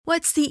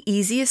What's the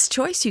easiest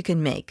choice you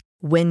can make?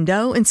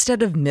 Window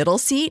instead of middle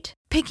seat?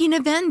 Picking a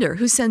vendor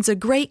who sends a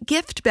great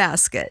gift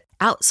basket?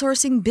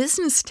 Outsourcing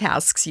business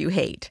tasks you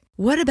hate?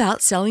 What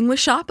about selling with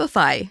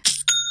Shopify?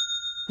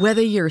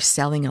 Whether you're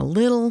selling a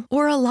little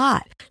or a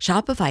lot,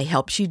 Shopify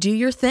helps you do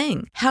your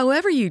thing,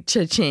 however you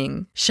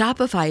cha-ching.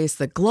 Shopify is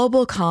the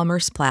global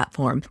commerce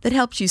platform that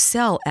helps you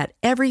sell at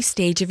every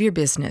stage of your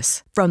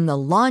business. From the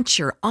launch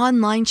your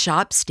online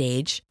shop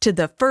stage to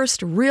the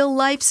first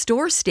real-life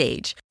store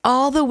stage,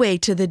 all the way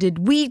to the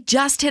did we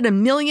just hit a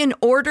million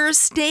orders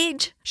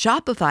stage.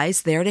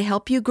 Shopify's there to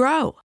help you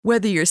grow.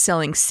 Whether you're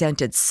selling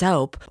scented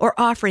soap or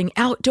offering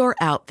outdoor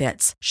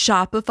outfits,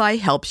 Shopify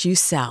helps you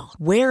sell.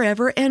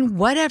 Wherever and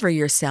whatever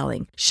you're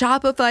selling,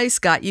 Shopify's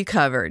got you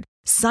covered.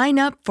 Sign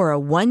up for a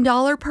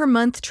 $1 per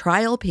month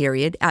trial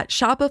period at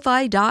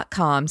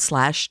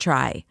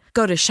shopify.com/try.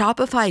 Go to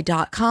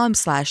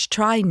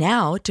shopify.com/try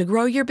now to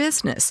grow your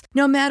business,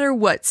 no matter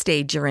what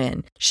stage you're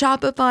in.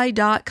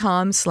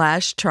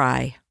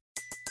 Shopify.com/try.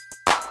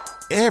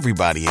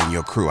 Everybody in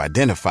your crew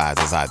identifies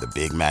as either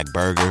Big Mac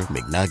Burger,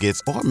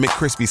 McNuggets, or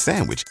McCrispy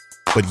Sandwich.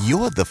 But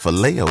you're the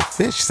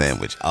Filet-O-Fish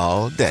Sandwich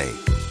all day.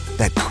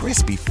 That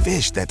crispy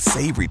fish, that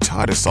savory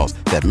tartar sauce,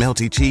 that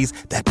melty cheese,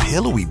 that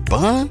pillowy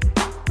bun.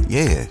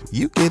 Yeah,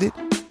 you get it.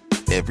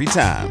 Every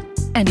time.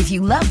 And if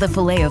you love the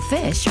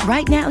Filet-O-Fish,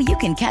 right now you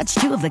can catch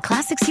two of the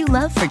classics you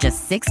love for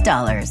just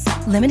 $6.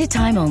 Limited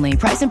time only.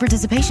 Price and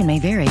participation may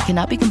vary.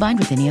 Cannot be combined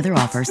with any other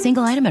offer.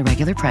 Single item at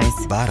regular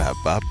price.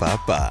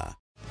 Ba-da-ba-ba-ba.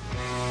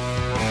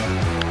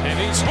 And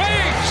he swings,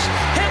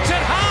 hits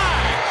it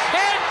high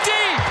and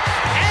deep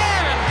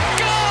and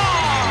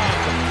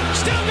gone.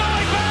 Still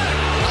going back.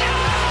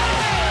 Oh!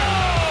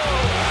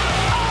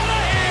 Out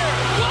of here.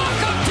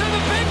 Welcome to the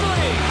big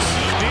leagues.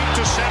 Deep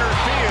to center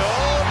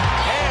field,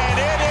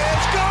 and it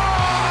is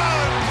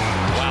gone.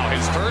 Wow,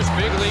 his first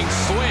big league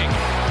swing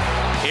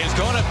is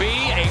going to be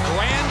a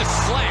grand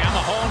slam,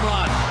 a home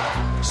run.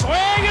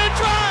 Swing and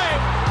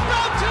drive.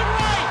 Route to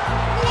right.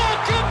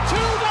 Welcome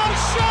to the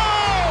show.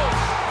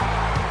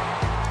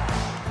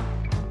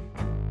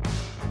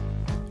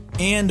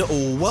 And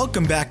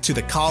welcome back to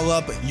the Call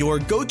Up, your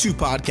go-to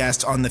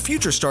podcast on the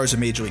future stars of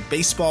Major League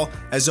Baseball.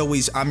 As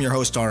always, I'm your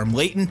host, R.M.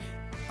 Layton.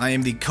 I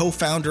am the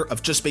co-founder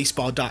of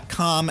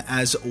JustBaseball.com,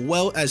 as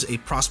well as a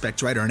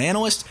prospect writer and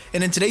analyst.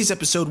 And in today's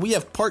episode, we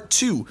have part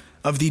 2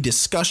 of the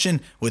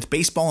discussion with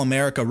Baseball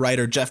America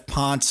writer Geoff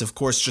Pontes, of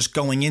course, just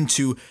going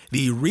into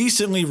the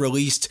recently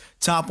released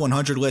top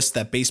 100 list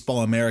that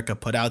Baseball America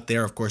put out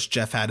there. Of course,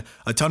 Geoff had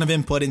a ton of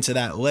input into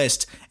that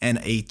list and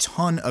a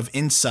ton of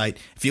insight.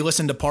 If you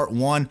listened to part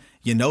 1,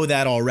 you know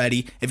that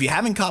already. If you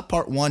haven't caught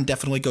part 1,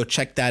 definitely go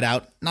check that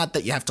out. Not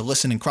that you have to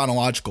listen in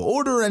chronological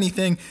order or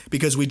anything,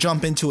 because we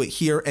jump into it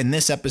here in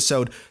this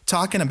episode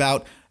talking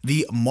about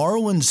the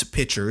Marlins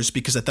pitchers,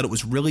 because I thought it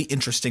was really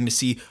interesting to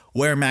see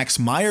where Max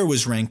Meyer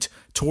was ranked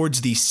towards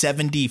the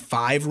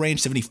 75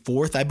 range,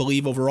 74th, I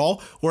believe,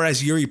 overall,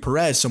 whereas Yuri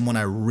Perez, someone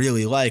I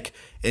really like,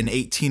 an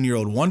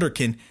 18-year-old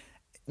wonderkin,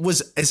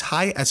 was as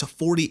high as a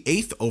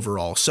 48th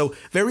overall. So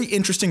very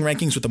interesting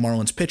rankings with the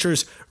Marlins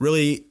pitchers,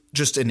 really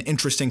just an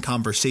interesting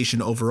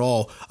conversation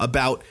overall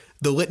about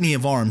the litany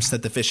of arms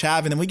that the Fish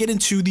have. And then we get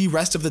into the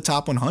rest of the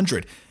top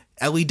 100.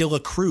 Elly De La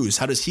Cruz,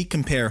 how does he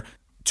compare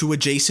to a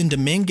Jason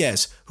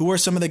Dominguez? Who are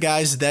some of the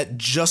guys that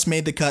just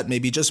made the cut,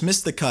 maybe just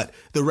missed the cut?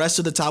 The rest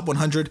of the top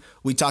 100,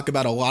 we talk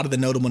about a lot of the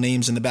notable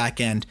names in the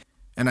back end,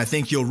 and I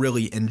think you'll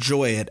really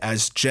enjoy it,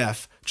 as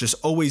Geoff just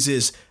always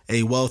is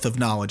a wealth of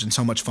knowledge and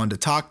so much fun to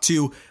talk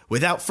to.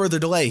 Without further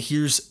delay,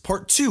 here's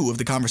part 2 of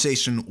the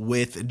conversation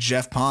with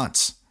Geoff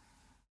Pontes.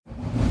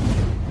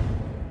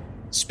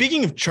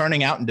 Speaking of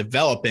churning out and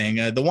developing,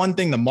 the one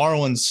thing the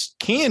Marlins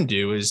can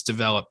do is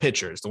develop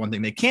pitchers. The one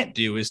thing they can't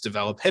do is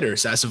develop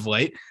hitters as of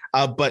late.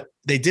 But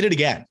they did it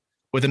again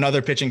with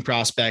another pitching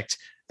prospect,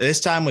 this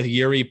time with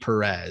Yuri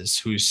Perez,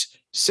 who's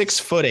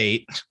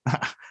 6'8",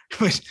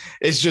 which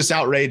is just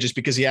outrageous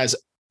because he has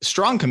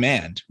strong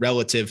command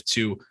relative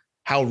to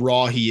how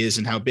raw he is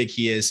and how big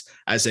he is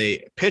as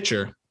a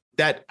pitcher.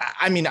 That,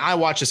 I mean, I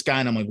watch this guy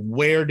and I'm like,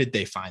 where did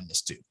they find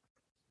this dude?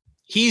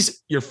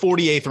 He's your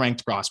 48th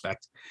ranked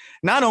prospect.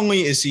 Not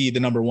only is he the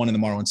number 1 in the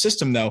Marlins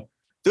system, though,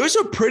 there's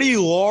a pretty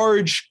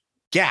large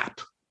gap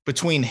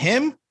between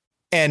him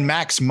and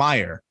Max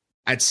Meyer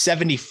at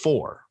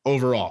 74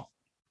 overall.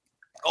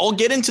 I'll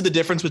get into the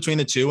difference between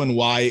the two and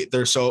why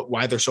they're so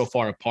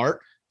far apart.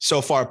 So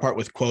far apart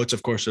with quotes.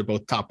 Of course, they're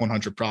both top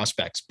 100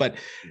 prospects. But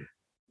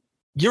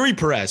Yuri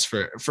Perez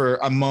for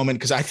a moment,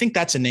 because I think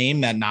that's a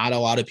name that not a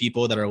lot of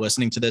people that are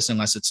listening to this,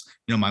 unless it's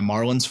my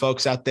Marlins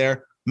folks out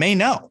there, may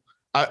know.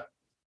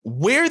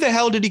 Where the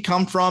hell did he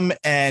come from,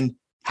 and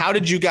how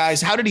did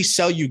he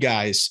sell you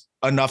guys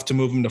enough to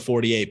move him to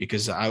 48?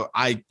 Because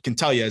I can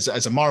tell you, as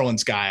a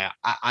Marlins guy,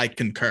 I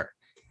concur.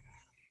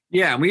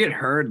 Yeah, we had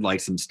heard like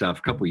some stuff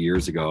a couple of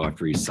years ago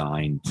after he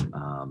signed.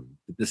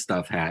 This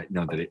stuff had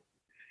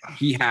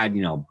he had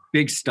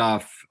big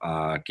stuff,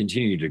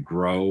 continued to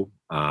grow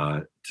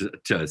to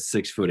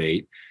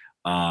 6'8".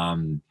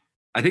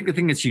 I think the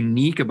thing that's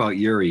unique about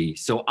Yuri,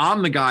 so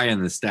I'm the guy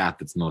on the staff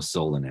that's most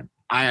sold on him.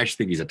 I actually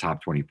think he's a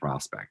top 20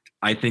 prospect.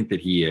 I think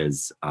that he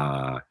is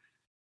a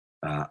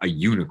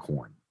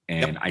unicorn.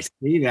 And I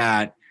say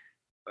that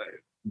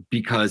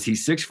because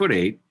he's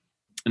 6'8"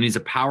 and he's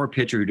a power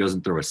pitcher who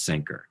doesn't throw a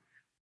sinker.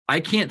 I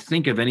can't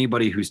think of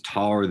anybody who's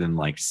taller than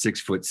like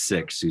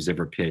 6'6" who's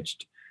ever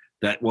pitched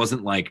that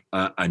wasn't like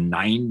a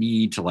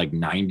 90 to like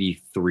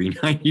 93,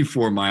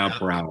 94 mile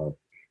per hour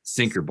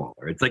sinker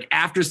baller. It's like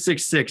after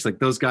 6'6", like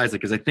those guys,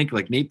 like, cause I think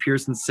like Nate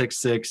Pearson's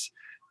 6'6".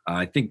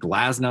 I think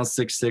Glasnow's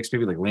 6'6",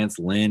 maybe like Lance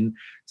Lynn.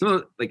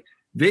 So like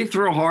they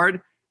throw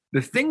hard.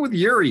 The thing with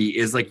Yuri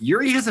is like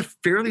Yuri has a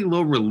fairly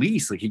low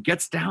release. Like he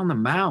gets down the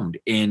mound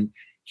and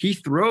he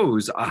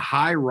throws a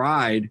high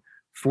ride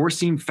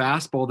 4-seam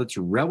fastball that's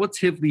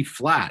relatively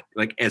flat,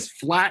 like as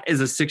flat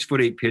as a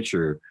 6'8"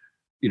 pitcher,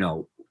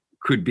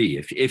 could be.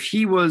 If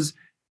he was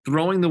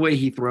throwing the way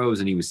he throws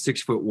and he was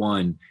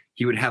 6'1",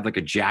 he would have like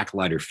a Jack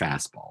Leiter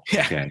fastball.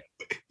 Yeah. Okay.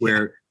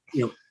 Where,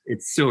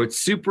 it's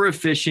super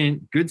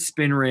efficient, good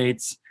spin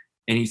rates,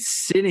 and he's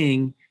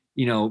sitting,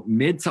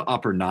 mid to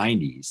upper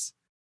 90s.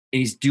 And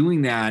he's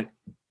doing that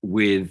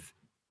with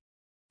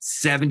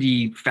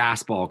 70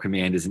 fastball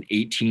command as an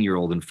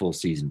 18-year-old in full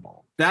season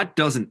ball. That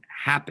doesn't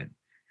happen.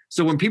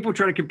 So when people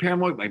try to compare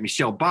him like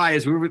Michelle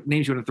Baez, whoever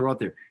names you want to throw out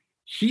there,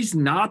 he's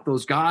not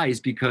those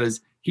guys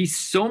because he's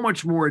so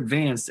much more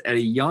advanced at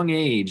a young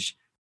age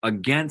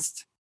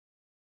against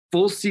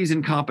full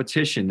season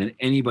competition than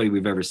anybody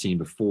we've ever seen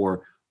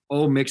before.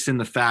 Oh, mix in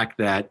the fact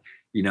that,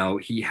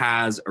 he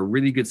has a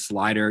really good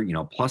slider,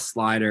 plus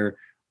slider.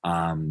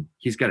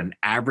 He's got an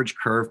average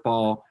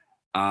curveball.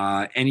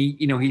 And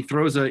he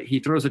throws a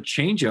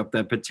changeup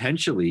that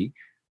potentially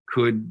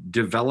could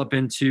develop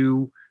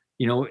into,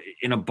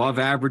 an above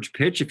average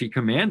pitch if he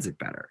commands it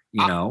better,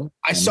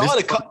 I saw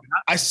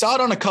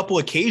it on a couple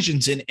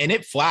occasions and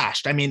it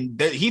flashed. I mean,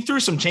 he threw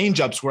some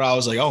changeups where I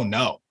was like, oh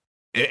no,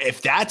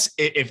 if that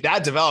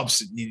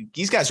develops,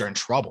 these guys are in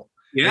trouble.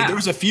 Yeah. I mean, there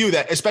was a few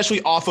that,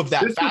 especially off of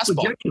that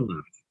fastball.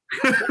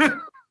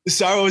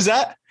 Sorry, what was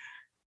that?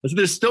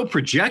 There's still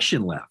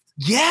projection left.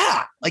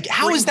 Yeah. Like,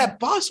 how is that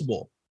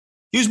possible?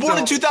 He was born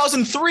in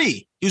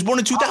 2003.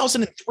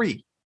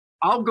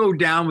 I'll go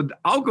down with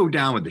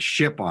the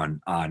ship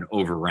on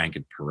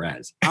overranking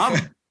Perez.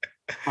 I'm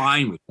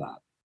fine with that.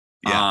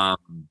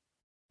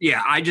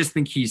 Yeah. I just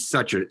think he's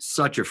such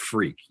a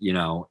freak,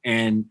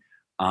 and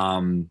I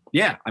mean,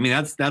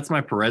 that's my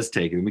Perez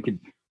take. And we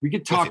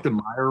could talk the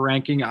Meyer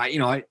ranking.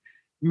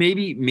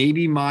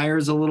 Maybe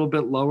Meyer's a little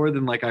bit lower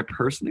than like I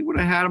personally would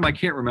have had him. I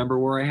can't remember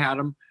where I had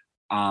him.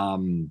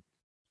 And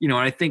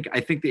I think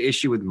the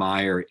issue with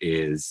Meyer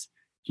is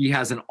he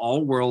has an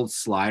all-world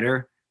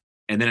slider,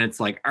 and then it's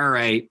like, all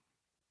right,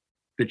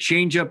 the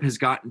changeup has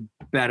gotten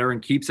better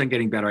and keeps on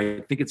getting better. I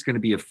think it's going to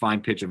be a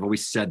fine pitch. I've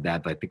always said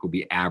that, but I think will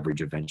be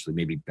average eventually,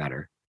 maybe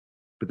better.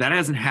 But that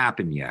hasn't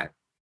happened yet.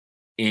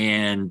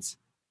 And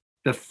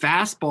the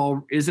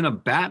fastball isn't a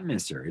bat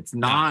misser. It's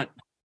not.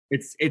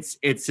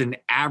 It's an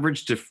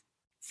average to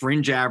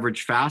fringe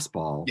average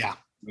fastball. Yeah.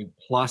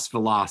 Plus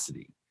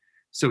velocity.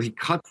 So he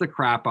cuts the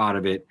crap out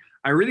of it.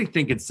 I really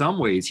think in some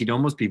ways he'd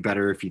almost be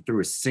better if he threw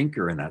a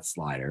sinker in that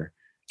slider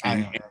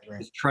and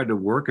just tried to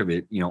work of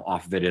it,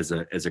 off of it as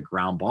a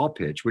ground ball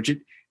pitch, which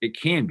it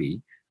can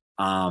be.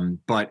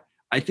 But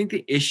I think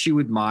the issue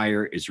with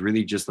Meyer is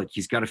really just like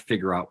he's got to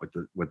figure out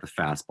what the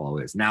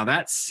fastball is. Now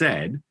that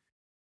said,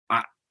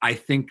 I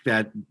think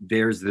that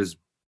there's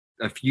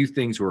a few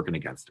things working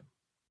against him.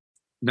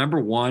 Number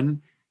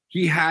one,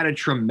 he had a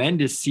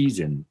tremendous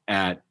season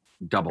at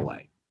AA,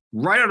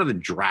 right out of the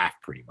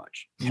draft, pretty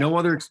much. No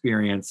other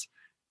experience.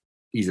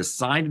 He's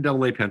assigned to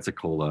AA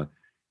Pensacola,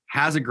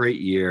 has a great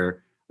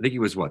year. I think he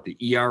was the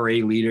ERA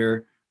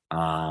leader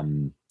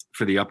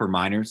for the upper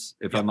minors,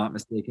 if I'm not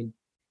mistaken,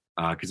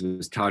 because it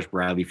was Taj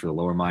Bradley for the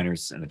lower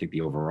minors, and I think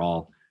the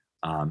overall.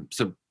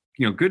 So,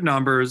 good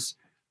numbers.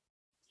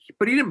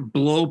 But he didn't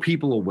blow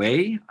people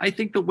away. I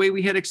think the way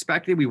we had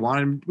expected. We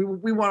want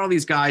all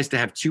these guys to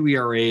have 2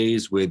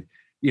 ERAs with,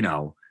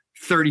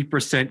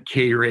 30%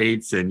 K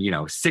rates and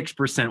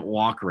 6%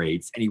 walk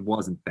rates, and he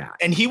wasn't that.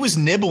 And he was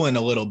nibbling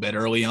a little bit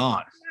early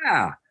on.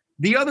 Yeah.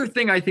 The other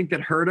thing I think that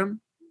hurt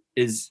him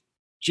is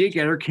Jake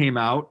Eder came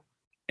out,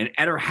 and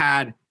Eder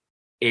had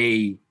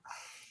a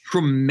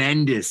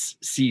tremendous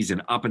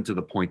season up until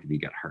the point that he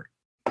got hurt,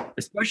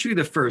 especially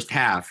the first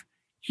half.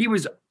 He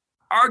was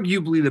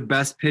arguably the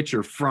best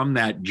pitcher from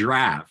that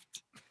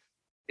draft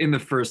in the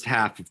first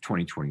half of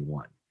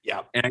 2021.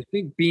 Yeah. And I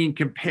think being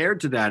compared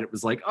to that, it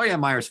was like, oh yeah,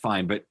 Meyer's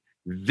fine, but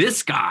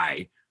this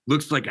guy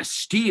looks like a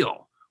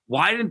steal.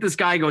 Why didn't this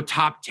guy go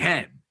top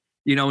 10?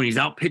 And he's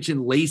out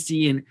pitching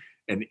Lacey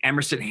and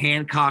Emerson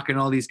Hancock and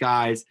all these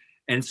guys.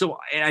 And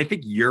I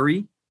think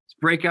Yuri's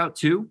breakout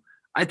too.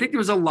 I think there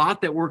was a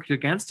lot that worked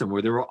against him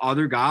where there were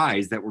other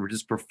guys that were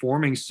just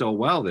performing so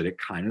well that it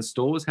kind of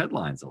stole his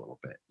headlines a little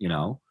bit,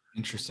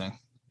 Interesting.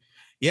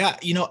 Yeah.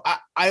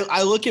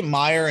 I look at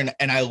Meyer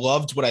and I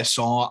loved what I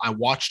saw. I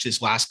watched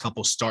his last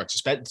couple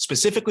starts,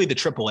 specifically the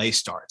AAA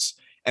starts.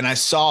 And I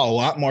saw a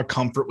lot more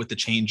comfort with the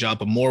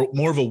changeup,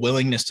 more of a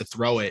willingness to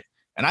throw it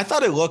And I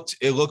thought it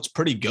looked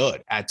pretty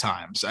good at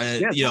times.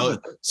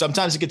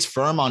 Sometimes it gets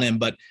firm on him,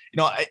 but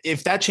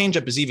if that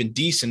changeup is even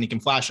decent, he can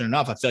flash it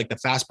enough. I feel like the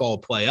fastball will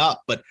play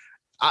up. But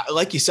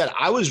like you said,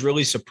 I was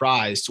really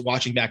surprised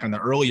watching back on the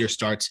earlier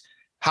starts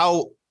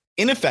how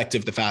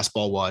ineffective the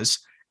fastball was.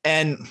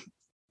 And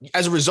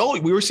as a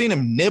result, we were seeing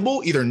him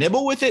either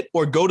nibble with it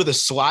or go to the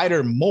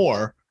slider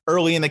more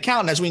early in the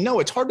count. And as we know,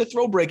 it's hard to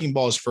throw breaking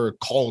balls for a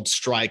called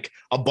strike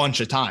a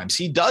bunch of times.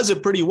 He does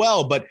it pretty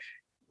well, but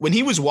when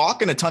he was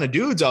walking a ton of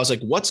dudes, I was like,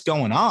 what's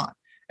going on?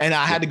 And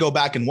I had to go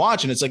back and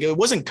watch. And it's like, it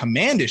wasn't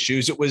command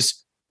issues. It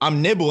was,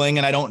 I'm nibbling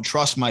and I don't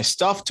trust my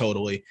stuff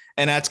totally.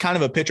 And that's kind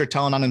of a pitcher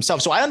telling on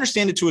himself. So I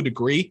understand it to a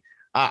degree.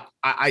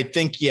 I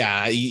think,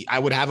 I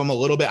would have him a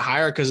little bit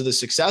higher because of the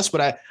success, but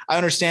I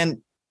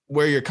understand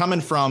where you're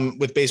coming from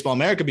with Baseball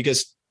America,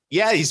 because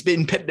he's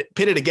been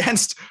pitted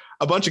against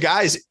a bunch of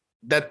guys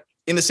that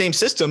in the same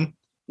system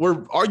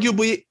were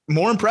arguably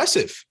more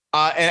impressive.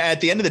 And at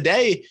the end of the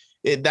day,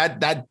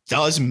 that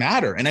does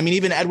matter. And I mean,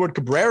 even Edward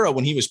Cabrera,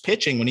 when he was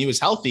pitching, when he was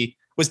healthy,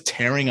 was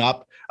tearing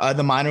up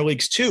the minor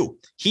leagues too.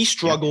 He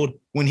struggled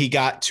when he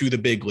got to the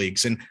big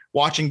leagues, and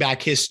watching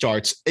back his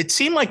starts, it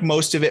seemed like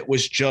most of it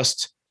was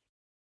just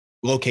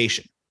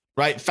location,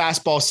 right?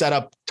 Fastball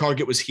setup,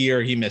 target was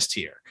here, he missed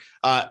here.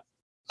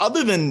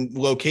 Other than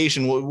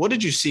location, what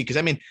did you see? Because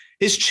I mean,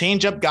 his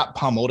changeup got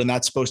pummeled, and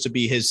that's supposed to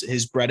be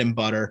his bread and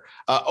butter.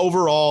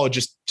 Overall,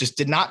 just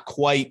did not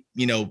quite,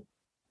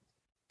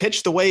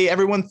 pitch the way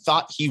everyone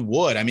thought he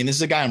would. I mean, this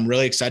is a guy I'm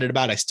really excited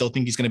about. I still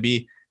think he's going to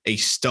be a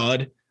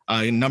stud,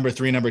 number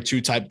 3, number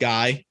 2 type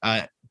guy.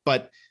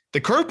 But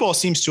the curveball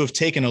seems to have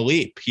taken a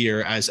leap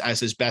here as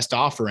his best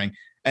offering.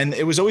 And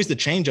it was always the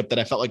changeup that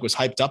I felt like was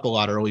hyped up a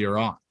lot earlier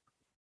on.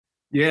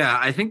 Yeah,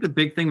 I think the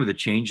big thing with the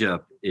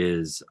changeup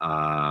is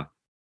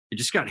it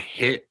just got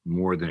hit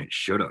more than it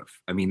should have.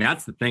 I mean,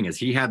 that's the thing, is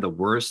he had the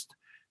worst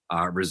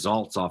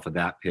results off of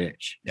that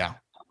pitch. Yeah.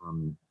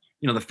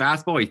 The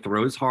fastball, he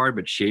throws hard,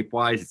 but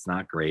shape-wise, it's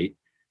not great.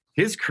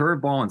 His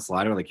curveball and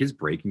slider, like his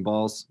breaking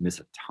balls, miss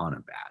a ton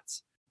of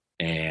bats.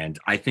 And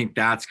I think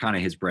that's kind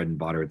of his bread and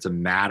butter. It's a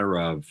matter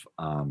of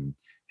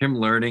him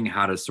learning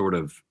how to sort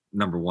of,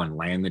 number one,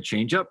 land the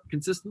changeup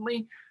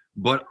consistently,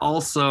 but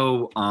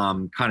also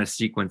kind of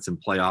sequence and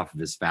play off of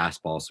his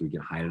fastball so he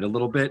can hide it a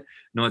little bit.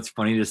 No, it's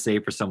funny to say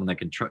for someone that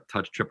can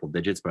touch triple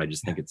digits, but I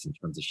just think it's in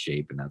terms of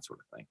shape and that sort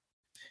of thing.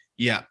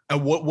 Yeah.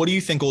 What do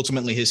you think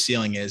ultimately his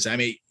ceiling is? I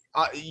mean,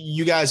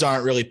 you guys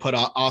aren't really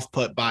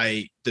off-put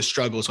by the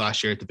struggles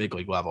last year at the big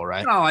league level,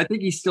 right? No, I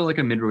think he's still like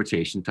a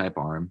mid-rotation type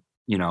arm.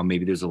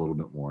 Maybe there's a little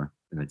bit more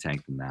in the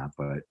tank than that,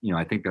 but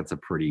I think that's a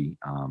pretty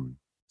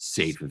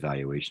safe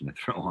evaluation to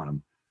throw on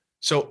him.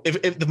 So if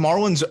the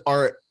Marlins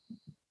are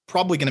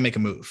probably going to make a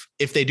move,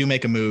 if they do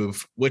make a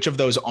move, which of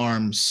those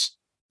arms,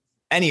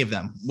 any of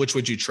them, which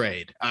would you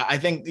trade? I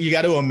think you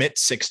got to omit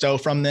Sixto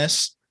from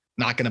this.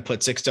 Not going to put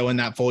Sixto in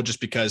that fold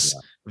just because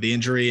of the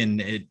injury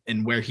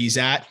and where he's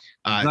at.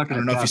 I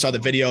don't know if you saw the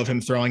video of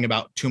him throwing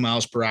about 2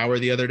 miles per hour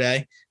the other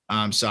day.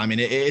 So, I mean,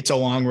 it's a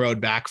long road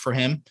back for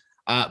him.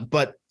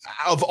 But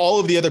of all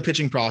of the other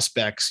pitching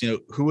prospects,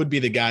 who would be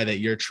the guy that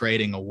you're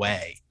trading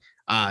away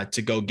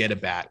to go get a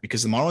bat?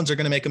 Because the Marlins are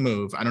going to make a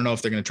move. I don't know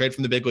if they're going to trade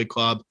from the big league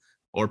club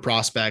or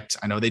prospect.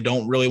 I know they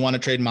don't really want to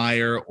trade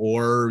Meyer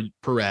or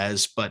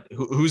Perez, but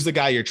who's the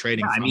guy you're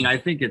trading from? I mean, I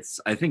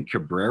think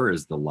Cabrera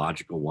is the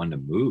logical one to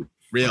move.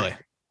 Really?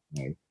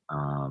 Right.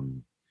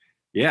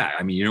 Yeah.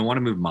 I mean, you don't want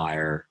to move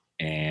Meyer,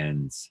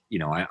 and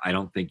I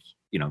don't think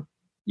you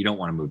don't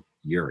want to move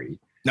Yuri.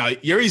 No,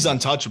 Yuri's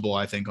untouchable,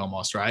 I think,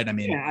 almost, right? I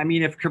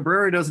mean, if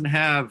Cabrera doesn't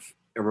have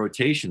a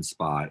rotation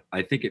spot,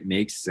 I think it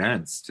makes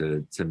sense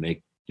to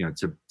make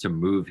to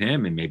move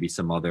him and maybe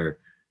some other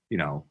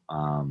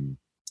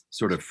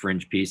sort of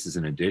fringe pieces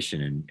in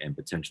addition, and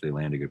potentially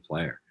land a good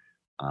player.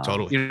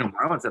 Totally.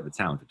 Marlins have the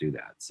talent to do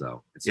that,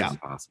 so it's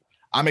possible.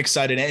 I'm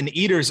excited. And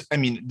Eaters, I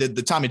mean,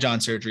 the Tommy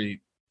John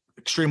surgery,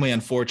 extremely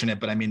unfortunate,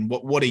 but I mean,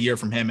 what a year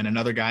from him, and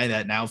another guy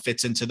that now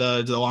fits into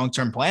the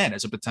long-term plan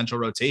as a potential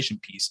rotation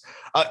piece.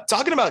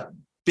 Talking about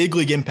big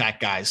league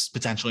impact guys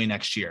potentially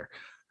next year,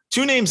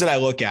 2 names that I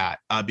look at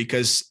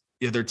because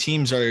their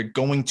teams are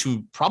going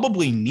to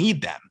probably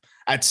need them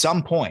at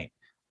some point.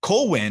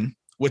 Cole Winn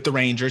with the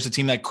Rangers, a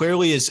team that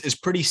clearly is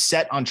pretty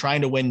set on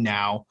trying to win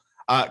now.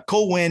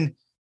 Cole Winn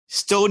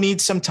still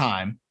needs some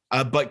time,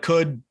 but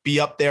could be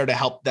up there to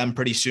help them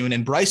pretty soon.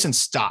 And Bryson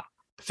Stott,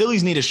 the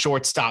Phillies need a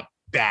shortstop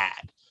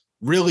bad,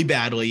 really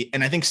badly.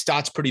 And I think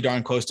Stott's pretty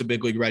darn close to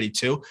big league ready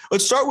too.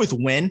 Let's start with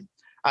Winn.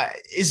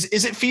 Is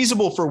it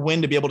feasible for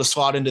Winn to be able to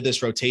slot into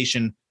this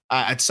rotation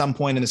at some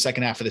point in the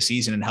second half of the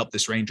season and help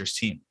this Rangers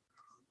team?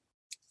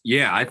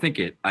 Yeah, I think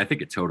it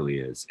totally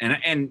is.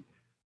 And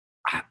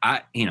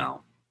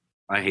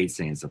I hate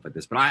saying stuff like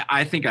this, but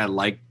I think I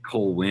like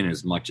Cole Winn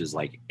as much as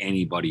like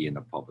anybody in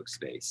the public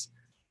space.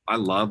 I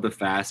love the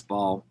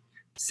fastball,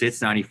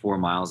 sits 94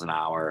 miles an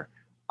hour.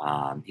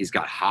 He's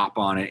got hop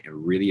on it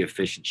in really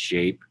efficient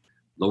shape,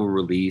 lower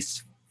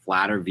release,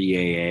 flatter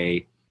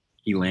VAA.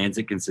 He lands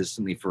it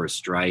consistently for a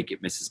strike.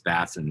 It misses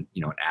bats and,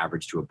 an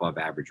average to above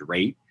average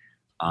rate.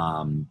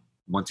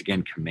 once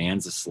again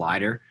commands a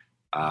slider.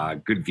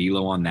 Good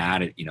velo on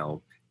that at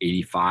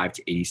 85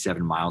 to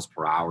 87 miles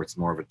per hour. It's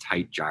more of a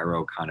tight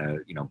gyro kind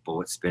of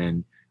bullet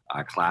spin,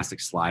 classic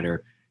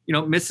slider.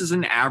 Misses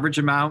an average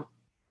amount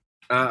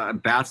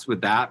bats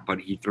with that, but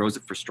he throws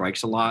it for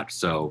strikes a lot.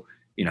 So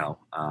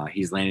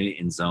he's landing it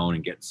in zone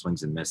and getting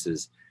swings and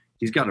misses.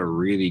 He's got a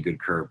really good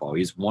curveball.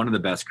 He's one of the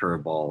best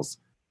curveballs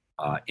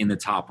in the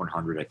top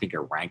 100. I think I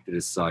ranked it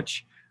as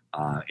such.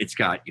 It's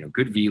got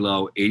good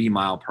velo, 80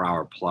 mile per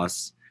hour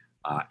plus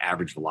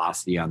average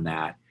velocity on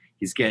that.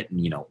 He's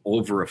getting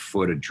over a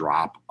foot of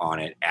drop on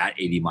it at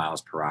 80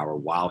 miles per hour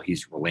while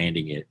he's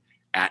landing it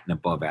at an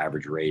above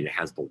average rate. It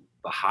has the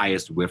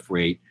highest whiff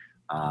rate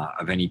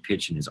of any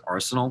pitch in his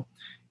arsenal.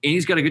 And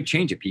he's got a good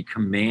changeup. He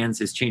commands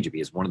his changeup. He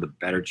has one of the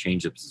better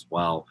changeups as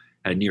well.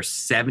 Had a near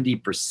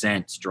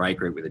 70%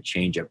 strike rate with a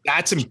changeup.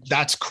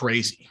 That's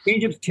crazy.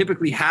 Changeups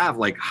typically have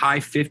like high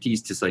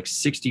 50s to like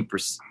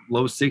 60%,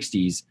 low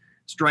 60s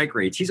strike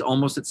rates. He's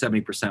almost at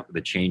 70% with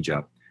a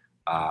changeup.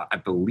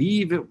 I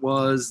believe it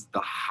was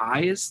the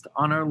highest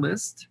on our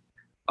list.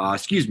 No,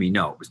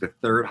 it was the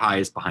third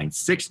highest behind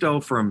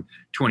Sixto from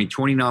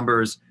 2020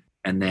 numbers,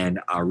 and then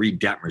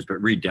Reed Detmers.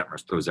 But Reed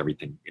Detmers throws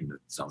everything in the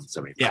zone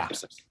 75%. Yeah.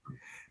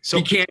 So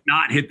he can't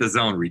not hit the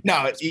zone. Reed.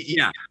 No,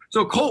 yeah.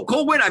 So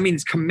Cole Witt,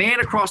 it's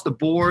command across the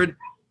board.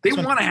 They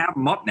want to have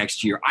him up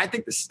next year. I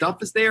think the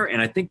stuff is there,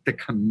 and I think the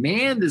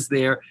command is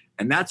there,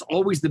 and that's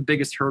always the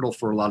biggest hurdle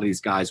for a lot of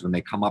these guys when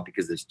they come up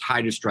because there's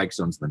tighter strike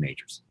zones in the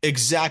majors.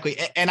 Exactly,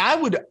 and I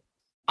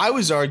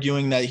was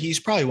arguing that he's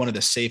probably one of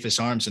the safest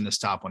arms in this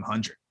top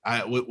 100.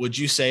 Would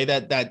you say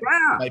that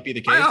might be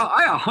the case?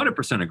 I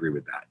 100% agree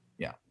with that.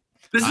 Yeah,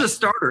 this is a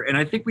starter, and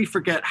I think we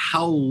forget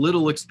how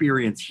little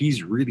experience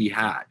he's really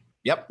had.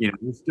 Yep,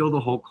 there's still the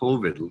whole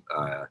COVID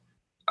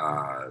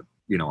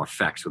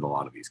effects with a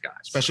lot of these guys,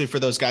 especially for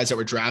those guys that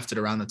were drafted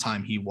around the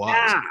time he was.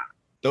 Yeah.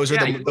 Those are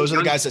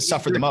the guys that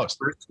suffered the most.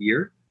 First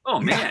year. Oh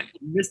man,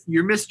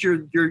 you missed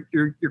your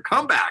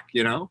comeback.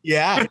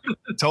 Yeah,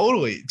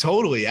 totally.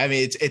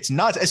 It's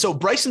nuts. And so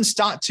Bryson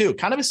Stott too,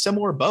 kind of a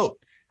similar boat.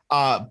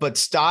 But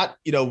Stott,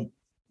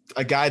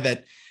 a guy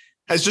that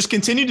has just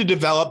continued to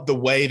develop the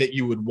way that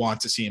you would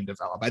want to see him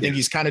develop. I think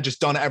he's kind of just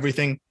done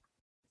everything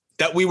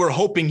that we were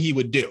hoping he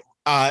would do.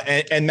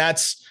 And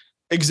that's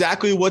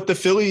exactly what the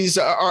Phillies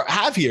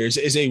have here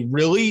is a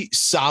really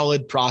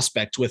solid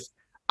prospect with,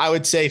 I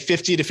would say,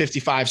 50 to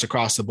 55s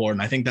across the board.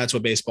 And I think that's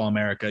what Baseball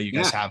America, you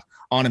guys have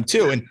on him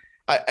too.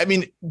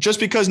 And just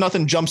because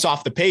nothing jumps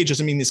off the page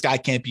doesn't mean this guy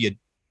can't be a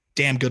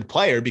damn good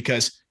player,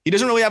 because he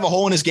doesn't really have a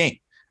hole in his game.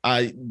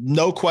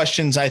 No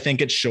questions. I think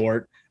it's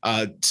short.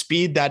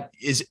 Speed that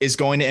is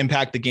going to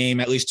impact the game,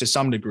 at least to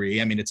some degree.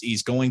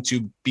 He's going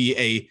to be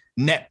a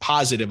net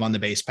positive on the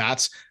base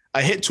paths,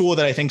 a hit tool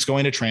that I think is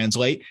going to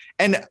translate,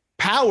 and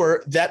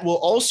power that will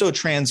also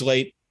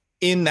translate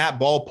in that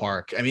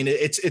ballpark.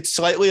 It's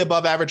slightly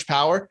above average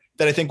power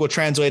that I think will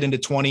translate into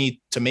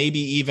 20 to maybe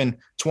even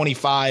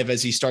 25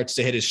 as he starts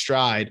to hit his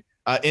stride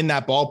in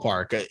that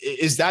ballpark.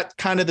 Is that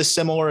kind of the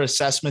similar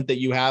assessment that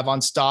you have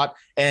on Stott?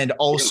 And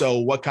also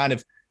what kind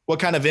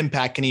of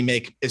impact can he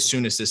make as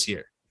soon as this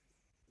year?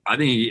 I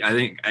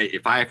think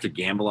if I have to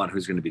gamble on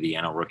who's going to be the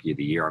NL Rookie of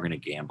the Year, I'm going to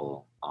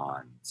gamble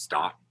on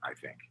Stott, I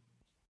think.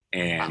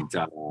 And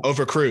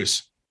over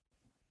Cruz.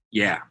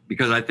 Yeah,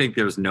 because I think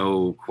there's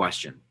no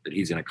question that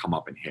he's going to come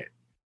up and hit.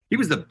 He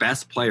was the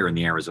best player in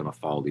the Arizona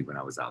Fall League when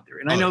I was out there.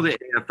 And I know the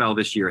AFL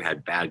this year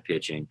had bad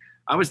pitching.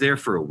 I was there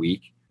for a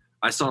week.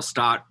 I saw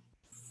Stott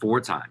 4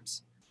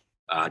 times,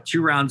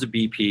 2 rounds of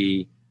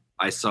BP.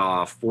 I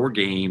saw 4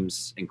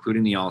 games,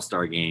 including the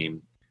All-Star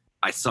game.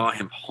 I saw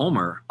him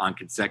homer on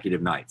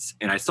consecutive nights.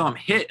 And I saw him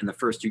hit in the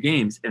first 2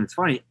 games. And it's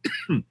funny,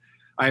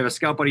 I have a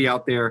scout buddy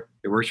out there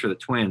that works for the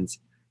Twins.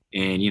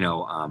 And,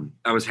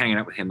 I was hanging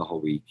out with him the whole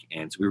week.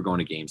 And so we were going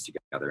to games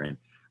together. And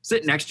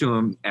sitting next to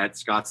him at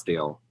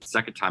Scottsdale, the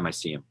second time I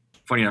see him,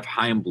 funny enough,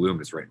 Chaim Bloom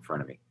is right in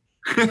front of me.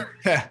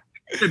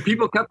 And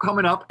people kept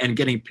coming up and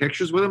getting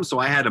pictures with him. So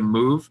I had to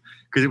move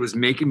because it was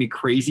making me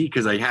crazy,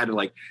 because I had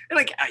to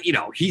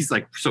he's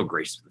like so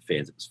gracious with the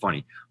fans. It was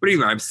funny. But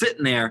anyway, I'm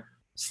sitting there,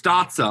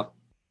 Stott's up.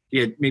 He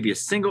had maybe a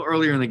single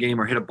earlier in the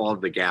game or hit a ball to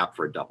the gap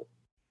for a double.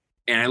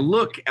 And I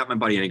look at my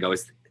buddy and I go,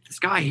 this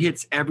guy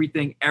hits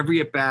everything.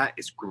 Every at bat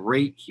is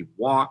great. He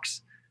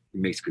walks. He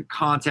makes good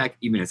contact.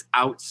 Even his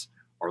outs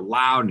are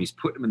loud, and he's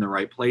putting them in the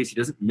right place. He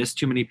doesn't miss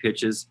too many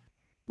pitches.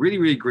 Really,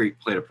 really great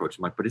plate approach.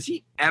 I'm like, but is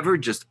he ever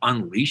just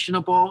unleashing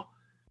a ball?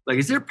 Like,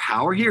 is there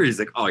power here? He's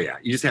like, oh, yeah,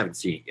 you just haven't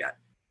seen it yet.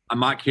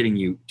 I'm not kidding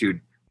you, dude.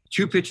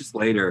 2 pitches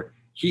later,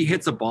 he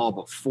hits a ball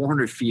about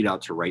 400 feet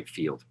out to right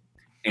field.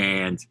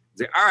 And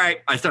he's like, all right.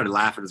 I started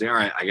laughing. I was like, all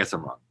right, I guess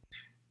I'm wrong.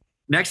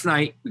 Next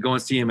night, we go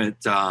and see him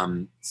at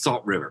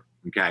Salt River.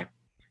 Okay.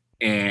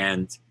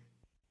 And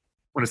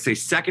I want to say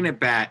second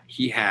at bat,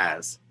 he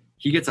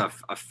gets a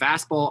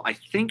fastball. I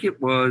think it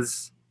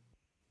was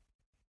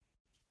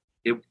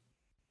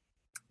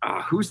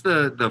who's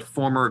the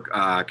former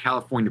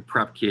California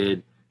prep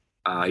kid?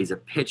 He's a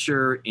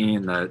pitcher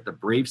in the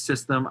Brave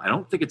system. I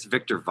don't think it's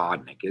Victor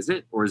Vodnik, is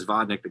it? Or is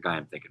Vodnik the guy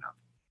I'm thinking of?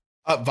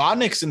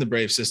 Vodnik's in the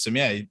Brave system.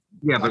 Yeah.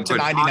 Yeah, but to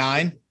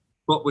 99.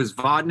 But was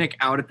Vodnik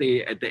out at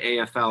the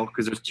AFL?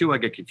 Because there's two I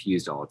get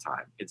confused all the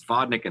time. It's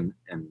Vodnik and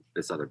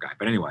this other guy.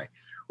 But anyway,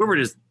 whoever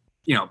it is,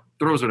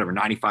 throws whatever,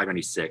 95,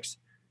 96,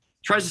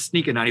 tries to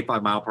sneak a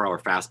 95 mile per hour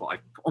fastball. I'm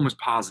almost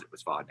positive it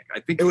was Vodnik.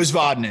 I think it was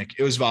Vodnik.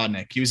 It was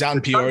Vodnik. He was out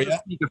in Peoria. Tries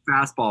to sneak a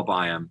fastball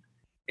by him.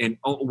 And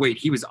wait,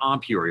 he was on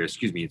Peoria.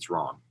 Excuse me, it's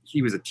wrong.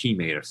 He was a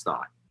teammate of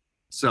Stott.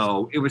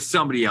 So it was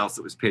somebody else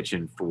that was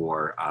pitching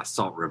for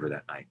Salt River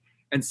that night.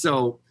 And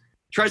so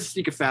tries to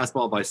sneak a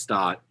fastball by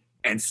Stott.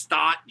 And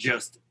Stott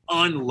just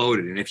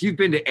unloaded. And if you've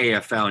been to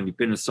AFL and you've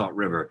been to Salt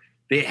River,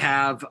 they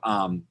have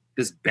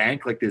this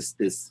bank, like this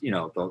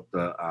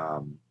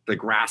the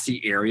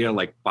grassy area,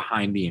 like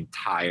behind the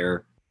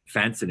entire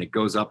fence, and it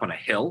goes up on a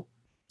hill.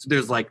 So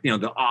there's like,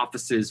 the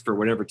offices for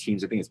whatever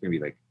teams. I think it's going to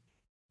be like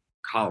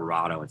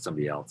Colorado and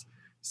somebody else.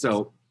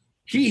 So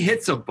he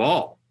hits a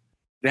ball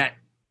that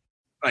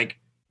like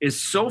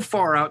is so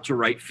far out to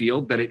right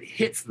field that it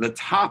hits the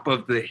top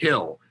of the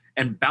hill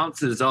and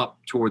bounces up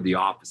toward the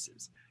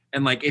offices.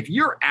 And like, if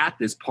you're at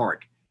this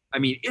park, I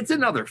mean, it's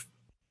another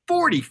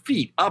 40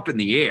 feet up in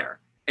the air.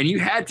 And you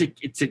had to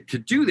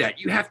do that,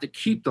 you have to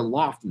keep the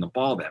loft and the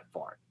ball that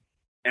far.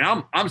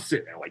 And I'm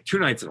sitting there like 2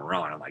 nights in a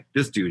row, and I'm like,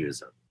 this dude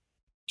is a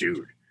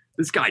dude.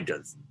 This guy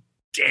does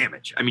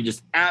damage. I mean,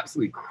 just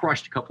absolutely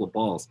crushed a couple of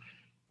balls.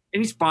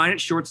 And he's fine at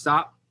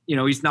shortstop.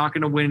 He's not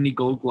going to win any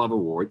Gold Glove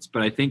awards,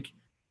 but I think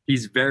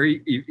he's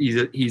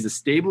a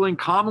stable and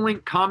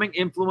calming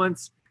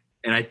influence.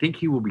 And I think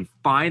he will be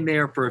fine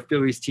there for a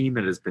Phillies team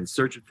that has been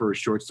searching for a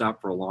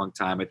shortstop for a long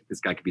time. I think this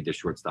guy could be the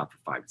shortstop for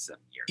 5 to 7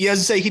 years. He has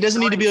to say he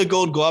doesn't need to be a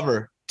Gold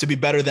Glover to be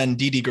better than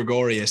Didi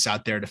Gregorius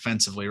out there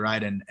defensively,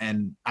 right?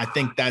 And I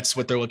think that's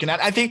what they're looking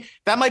at. I think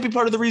that might be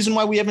part of the reason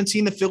why we haven't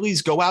seen the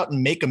Phillies go out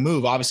and make a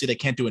move. Obviously, they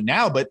can't do it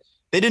now, but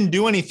they didn't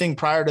do anything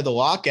prior to the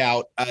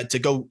lockout to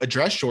go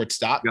address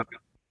shortstop. Yep.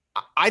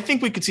 I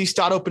think we could see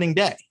Stott opening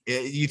day.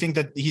 You think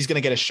that he's going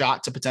to get a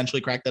shot to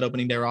potentially crack that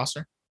opening day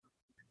roster?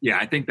 Yeah,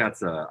 I think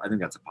that's a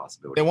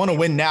possibility. They want to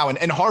win now.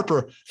 And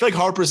Harper, I feel like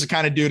Harper's the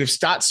kind of dude, if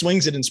Stott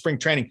swings it in spring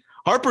training,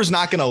 Harper's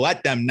not going to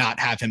let them not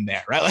have him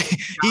there, right? Like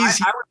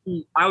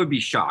I would be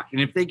shocked.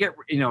 And if they get,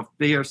 if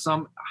they are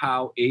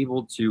somehow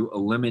able to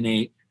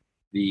eliminate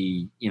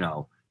the,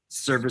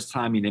 service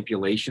time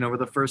manipulation over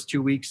the first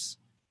 2 weeks,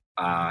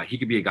 he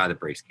could be a guy that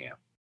breaks camp.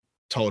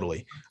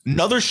 Totally.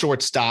 Another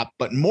shortstop,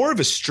 but more of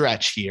a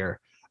stretch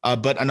here.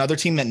 But another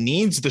team that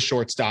needs the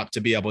shortstop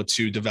to be able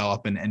to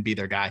develop and be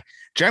their guy.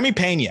 Jeremy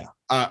Pena,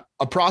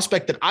 a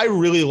prospect that I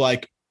really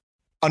like.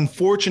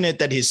 Unfortunate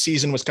that his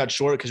season was cut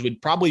short because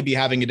we'd probably be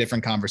having a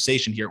different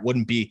conversation here. It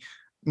wouldn't be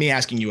me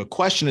asking you a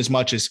question as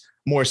much as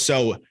more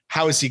so,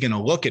 how is he going to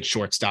look at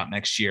shortstop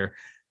next year?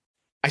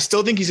 I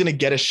still think he's going to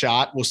get a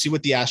shot. We'll see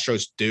what the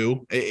Astros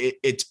do.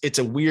 It's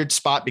a weird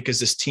spot because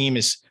this team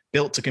is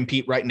built to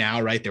compete right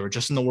now, right? They were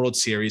just in the World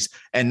Series.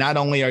 And not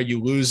only are you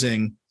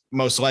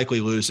most likely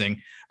losing,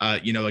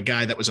 a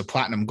guy that was a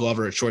platinum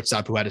glover at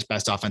shortstop who had his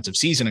best offensive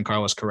season in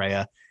Carlos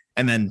Correa,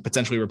 and then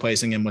potentially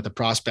replacing him with a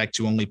prospect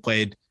who only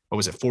played,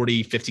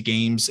 40, 50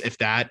 games, if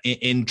that,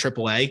 in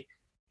AAA.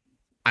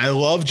 I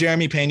love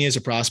Jeremy Pena as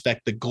a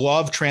prospect. The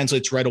glove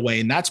translates right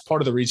away. And that's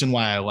part of the reason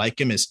why I like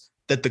him, is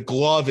that the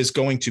glove is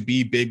going to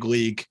be big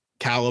league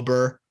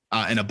caliber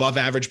and above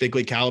average big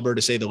league caliber,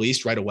 to say the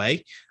least, right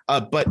away.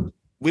 But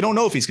we don't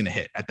know if he's going to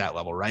hit at that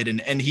level, right?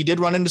 And he did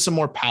run into some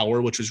more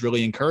power, which was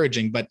really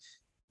encouraging. But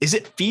is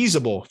it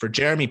feasible for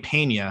Jeremy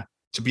Pena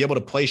to be able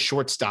to play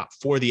shortstop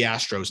for the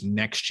Astros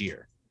next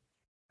year?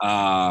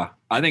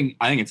 I think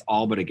it's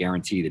all but a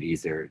guarantee that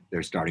he's their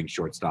starting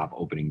shortstop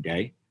opening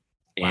day.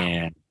 Wow.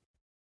 And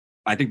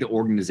I think the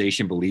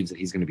organization believes that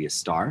he's going to be a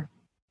star.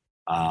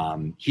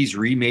 He's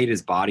remade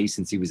his body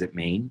since he was at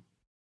Maine.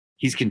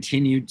 He's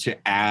continued to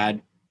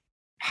add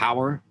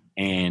power,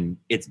 and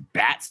it's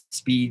bat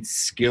speed,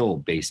 skill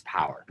based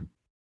power.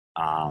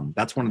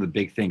 That's one of the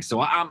big things. So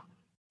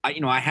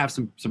I have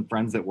some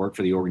friends that work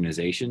for the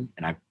organization,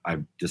 and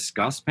I've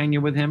discussed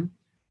Pena with him.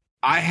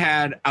 I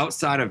had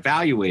outside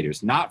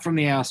evaluators, not from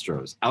the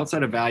Astros,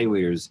 outside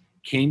evaluators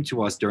came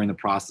to us during the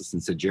process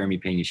and said Jeremy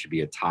Pena should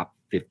be a top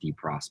 50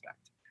 prospect.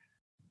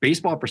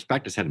 Baseball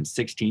Prospectus had him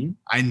 16.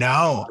 I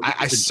know.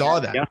 I saw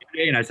that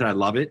yesterday, and I said I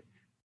love it.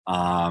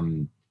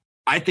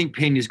 I think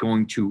Pena is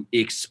going to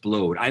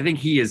explode. I think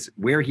he is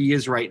where he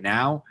is right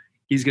now.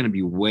 He's going to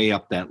be way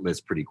up that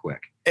list pretty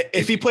quick.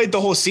 If he played the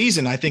whole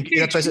season, I think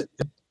that's what I said.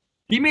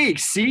 He may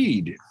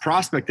exceed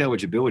prospect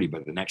eligibility by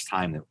the next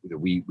time that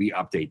we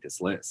update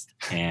this list.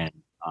 And,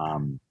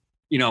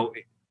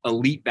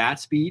 elite bat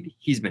speed,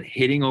 he's been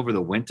hitting over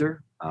the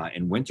winter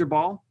in winter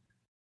ball.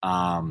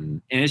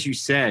 And as you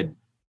said,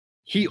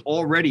 he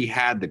already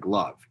had the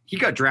glove. He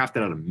got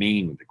drafted out of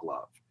Maine with the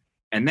glove.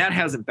 And that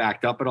hasn't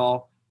backed up at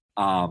all.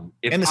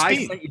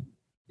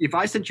 If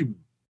I sent you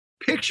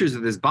pictures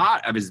of his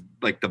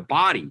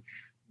body,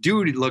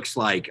 dude, it looks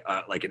like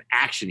an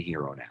action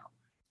hero now.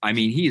 I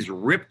mean, he's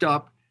ripped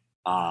up,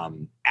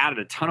 added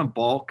a ton of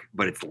bulk,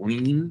 but it's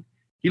lean.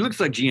 He looks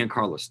like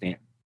Giancarlo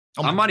Stanton.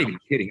 I'm not even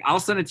kidding. I'll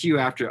send it to you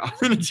after. I'll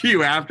send it to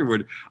you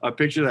afterward. A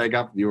picture that I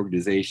got from the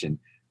organization.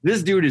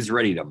 This dude is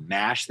ready to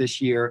mash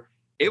this year.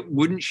 It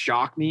wouldn't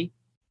shock me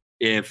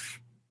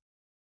if,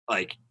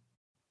 like,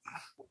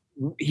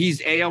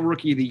 he's AL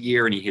Rookie of the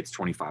Year and he hits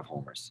 25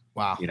 homers.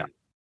 Wow. You know,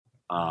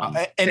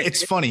 and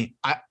it's funny.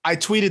 I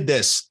tweeted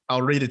this.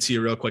 I'll read it to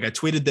you real quick. I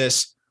tweeted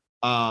this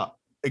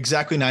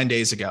exactly 9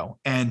 days ago,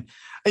 and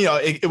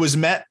it was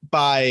met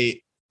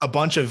by a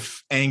bunch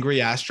of angry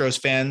Astros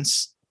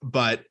fans,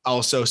 but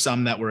also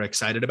some that were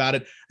excited about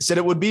it. I said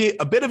it would be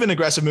a bit of an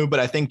aggressive move, but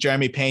I think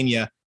Jeremy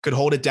Pena could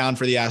hold it down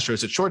for the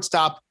Astros at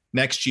shortstop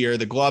next year.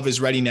 The glove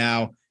is ready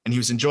now, and he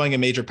was enjoying a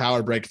major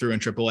power breakthrough in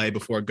AAA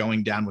before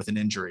going down with an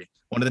injury.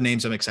 One of the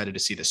names I'm excited to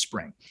see this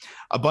spring.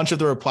 A bunch of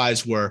the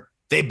replies were,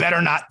 they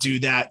better not do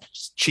that,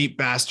 cheap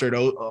bastard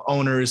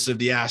owners of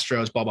the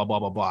Astros, blah, blah, blah,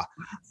 blah, blah.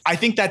 I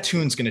think that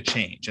tune's going to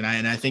change. And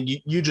I think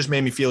you just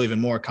made me feel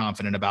even more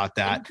confident about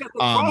that. He's got the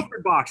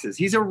Crawford boxes.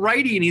 He's a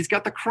righty and he's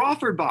got the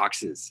Crawford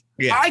boxes.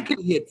 Yeah. I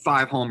could hit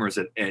 5 homers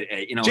at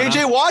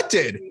JJ Watt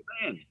did.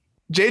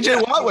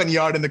 JJ Watt went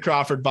yard in the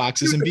Crawford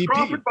boxes. Dude, and the BP.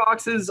 Crawford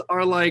boxes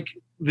are like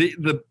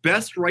the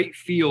best right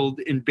field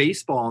in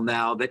baseball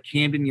now that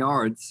Camden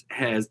Yards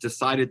has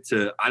decided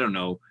to, I don't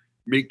know,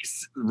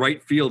 makes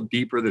right field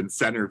deeper than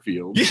center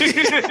field.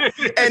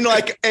 and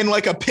like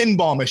a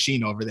pinball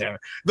machine over there.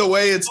 The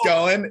way it's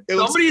going.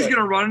 Somebody's going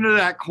to run into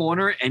that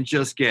corner and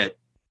just get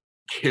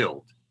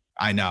killed.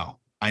 I know.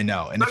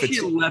 And especially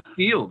in left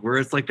field, where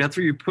it's like that's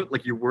where you put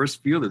like your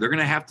worst fielder. They're going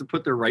to have to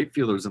put their right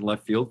fielders in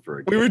left field for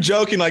a game. We were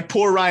joking like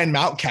poor Ryan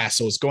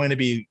Mountcastle is going to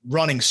be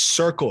running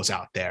circles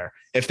out there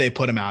if they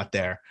put him out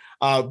there.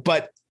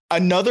 But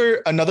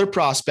another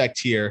prospect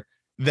here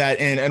that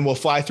and we'll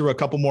fly through a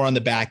couple more on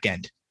the back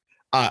end.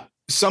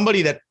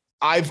 Somebody that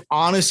I've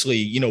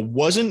honestly,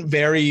 wasn't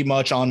very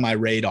much on my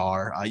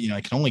radar. I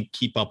can only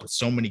keep up with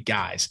so many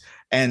guys.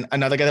 And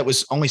another guy that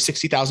was only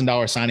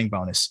 $60,000 signing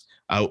bonus.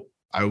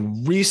 I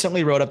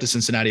recently wrote up the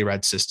Cincinnati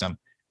Reds system,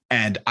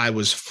 and I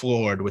was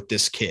floored with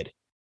this kid,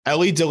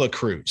 Elly De La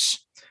Cruz.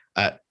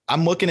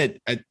 I'm looking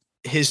at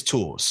his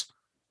tools.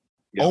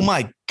 Yep. Oh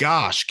my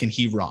gosh, can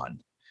he run?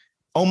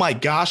 Oh my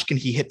gosh, can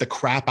he hit the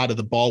crap out of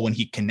the ball when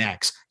he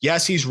connects?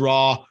 Yes, he's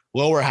raw.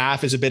 Lower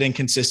half is a bit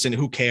inconsistent.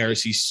 Who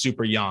cares? He's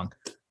super young.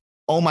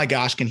 Oh my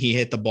gosh, can he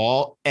hit the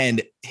ball?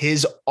 And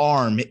his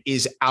arm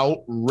is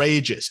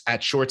outrageous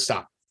at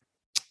shortstop.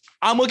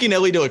 I'm looking at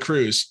Elly De La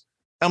Cruz.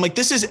 I'm like,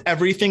 this is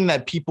everything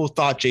that people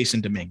thought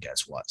Jason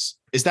Dominguez was.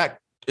 Is that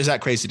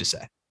crazy to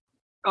say?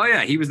 Oh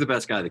yeah, he was the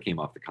best guy that came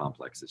off the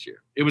complex this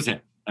year. It was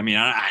him. I mean,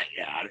 I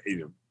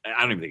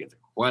don't even think it's a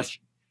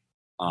question.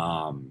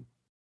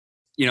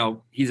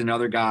 He's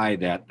another guy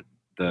that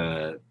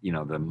the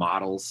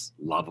models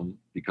love him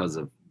because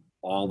of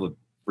all the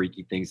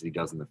freaky things that he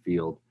does in the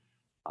field.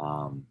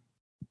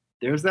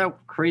 There's that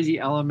crazy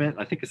element.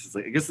 I think this is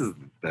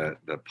the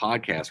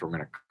podcast where we're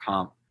going to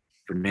comp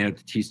Fernando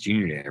Tatis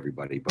Jr. to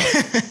everybody, but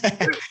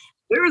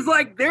there's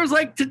like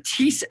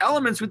Tatis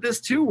elements with this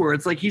too, where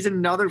it's like he's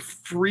another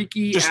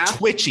freaky, just athlete.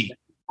 Twitchy,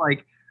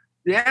 like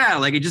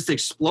it just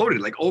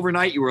exploded. Like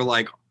overnight, you were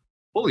like,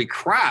 "Holy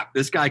crap,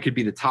 this guy could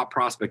be the top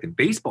prospect in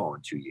baseball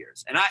in 2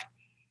 years." And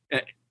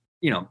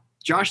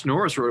Josh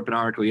Norris wrote up an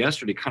article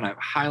yesterday, kind of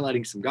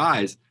highlighting some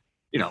guys.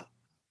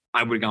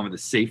 I would have gone with the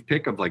safe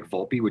pick of like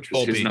Volpe, which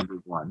was his number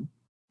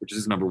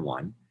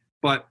one,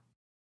 but.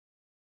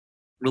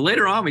 The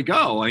later on we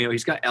go,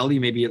 he's got Elly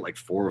maybe at like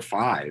 4 or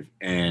 5,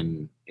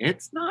 and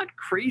it's not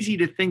crazy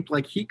to think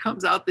like he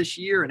comes out this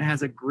year and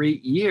has a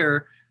great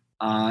year,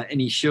 and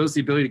he shows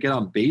the ability to get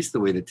on base the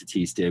way that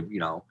Tatis did.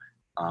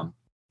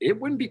 It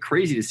wouldn't be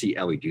crazy to see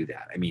Elly do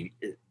that. I mean,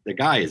 the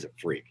guy is a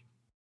freak.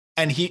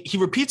 And he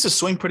repeats the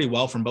swing pretty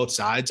well from both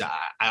sides.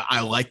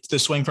 I liked the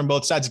swing from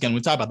both sides. Again, we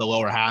talk about the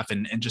lower half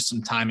and just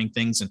some timing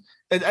things, and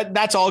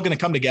that's all going to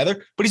come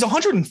together. But he's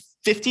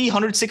 150,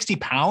 160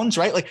 pounds,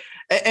 right? Like,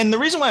 and the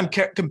reason why I'm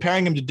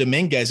comparing him to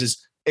Dominguez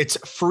is it's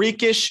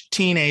freakish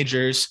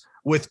teenagers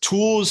with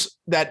tools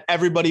that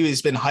everybody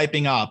has been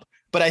hyping up.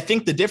 But I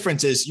think the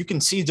difference is you can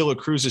see De La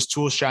Cruz's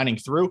tools shining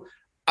through.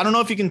 I don't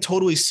know if you can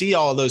totally see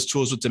all of those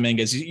tools with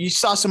Dominguez. You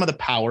saw some of the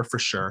power for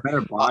sure.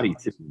 Better body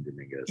too than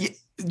Dominguez.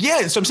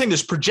 Yeah. So I'm saying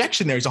there's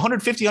projection there. He's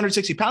 150,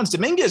 160 pounds.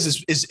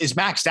 Dominguez is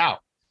maxed out.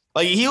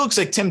 Like he looks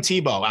like Tim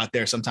Tebow out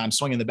there sometimes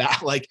swinging the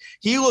bat. Like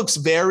he looks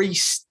very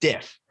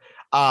stiff.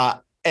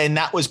 And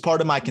that was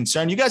part of my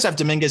concern. You guys have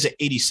Dominguez at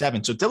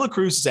 87. So De La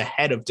Cruz is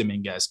ahead of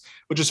Dominguez,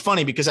 which is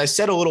funny because I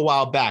said a little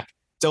while back,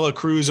 De La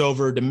Cruz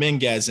over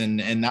Dominguez.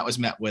 And that was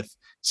met with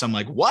some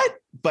like, what?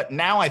 But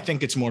now I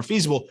think it's more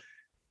feasible.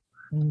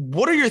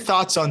 What are your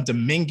thoughts on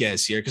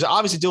Dominguez here? Because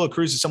obviously De La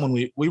Cruz is someone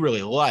we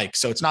really like.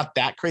 So it's not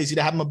that crazy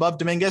to have him above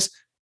Dominguez.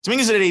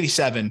 Dominguez at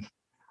 87.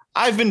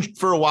 I've been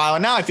for a while,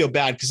 and now I feel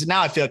bad because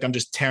now I feel like I'm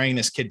just tearing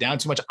this kid down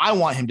too much. I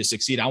want him to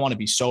succeed. I want to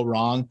be so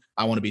wrong.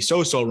 I want to be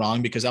so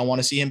wrong because I want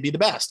to see him be the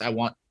best. I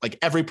want like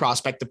every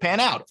prospect to pan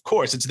out. Of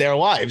course, it's their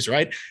lives,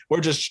 right? We're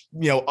just,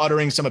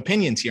 uttering some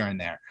opinions here and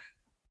there.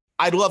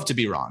 I'd love to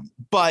be wrong,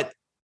 but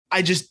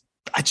I just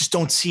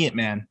don't see it,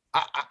 man.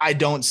 I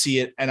don't see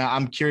it. And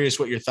I'm curious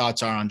what your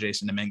thoughts are on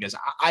Jason Dominguez.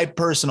 I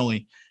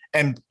personally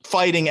am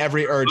fighting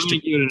every urge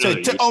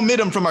to omit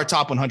him from our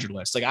top 100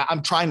 list. Like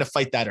I'm trying to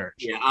fight that urge.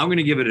 Yeah, I'm going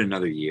to give it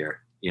another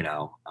year.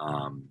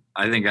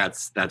 I think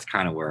that's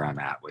kind of where I'm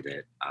at with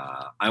it.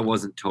 I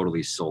wasn't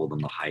totally sold on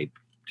the hype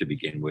to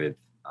begin with.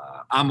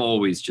 I'm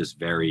always just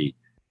very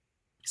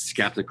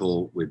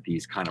skeptical with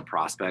these kind of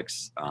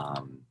prospects.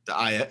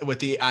 With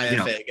the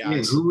IFA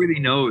guys, who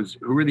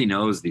really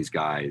knows these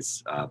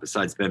guys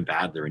besides Ben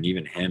Badler, and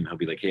even him, he'll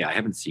be like, hey, I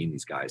haven't seen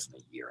these guys in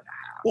a year and a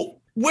half.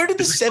 Well, where did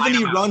the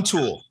 70 run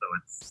tool?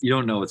 So you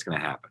don't know what's going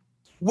to happen.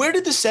 Where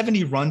did the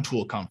 70 run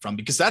tool come from?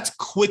 Because that's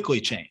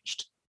quickly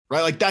changed,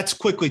 right? Like that's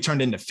quickly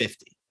turned into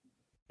 50.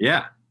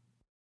 Yeah.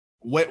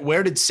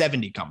 Where did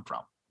 70 come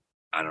from?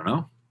 I don't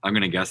know. I'm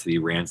going to guess that he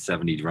ran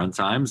 70 run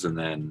times and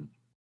then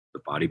the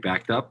body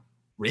backed up.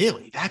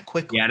 Really? That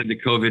quickly? He added the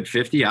COVID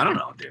 50? I don't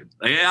know, dude.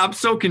 I'm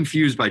so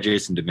confused by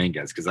Jason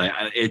Dominguez because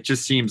it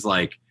just seems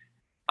like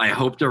I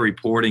hope they're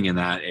reporting in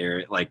that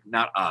area, like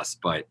not us,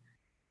 but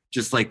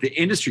just like the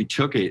industry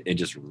took it and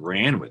just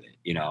ran with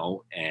it,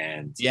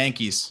 and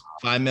Yankees,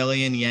 5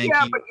 million Yankees.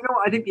 Yeah, but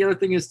I think the other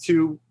thing is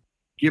to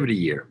give it a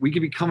year. We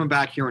could be coming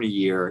back here in a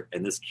year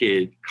and this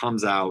kid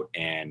comes out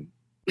and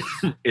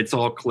it's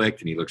all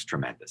clicked and he looks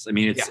tremendous. I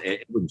mean,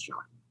 it wouldn't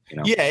shock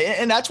me. Yeah,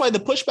 and that's why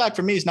the pushback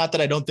for me is not that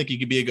I don't think he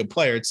could be a good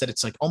player. It's that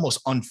it's like almost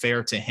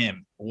unfair to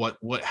him what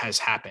has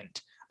happened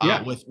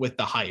with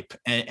the hype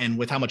and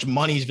with how much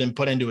money's been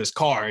put into his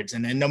cards.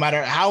 And no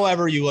matter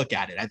however you look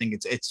at it, I think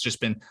it's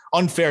just been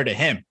unfair to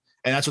him.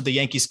 And that's what the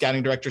Yankees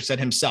scouting director said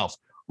himself.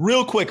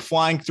 Real quick,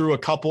 flying through a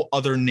couple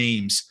other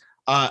names.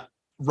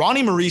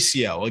 Ronnie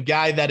Mauricio, a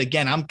guy that,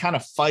 again, I'm kind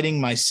of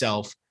fighting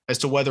myself as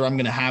to whether I'm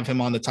going to have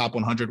him on the top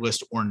 100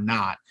 list or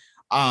not.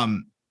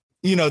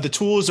 The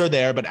tools are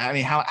there, but I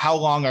mean, how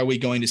long are we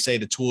going to say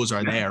the tools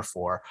are there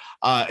for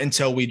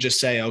until we just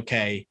say,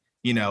 okay,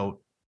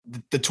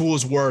 the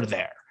tools were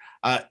there,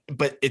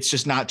 but it's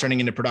just not turning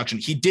into production.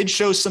 He did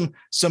show some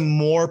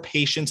more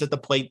patience at the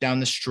plate down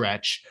the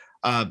stretch.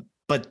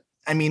 But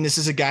I mean, this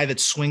is a guy that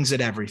swings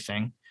at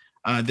everything.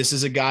 This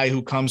is a guy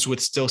who comes with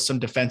still some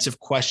defensive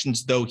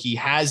questions, though he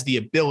has the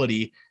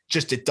ability,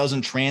 just it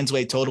doesn't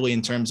translate totally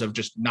in terms of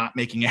just not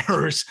making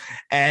errors.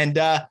 And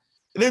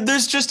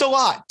there's just a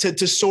lot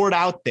to sort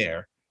out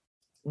there.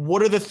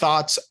 What are the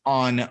thoughts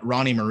on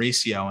Ronnie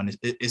Mauricio? And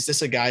is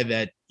this a guy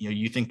that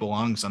you think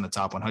belongs on the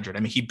top 100? I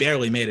mean, he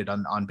barely made it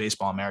on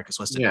Baseball America's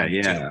list.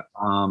 Yeah.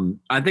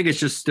 I think it's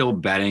just still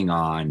betting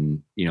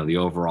on the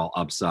overall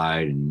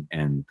upside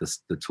and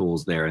the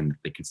tools there, and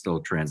they can still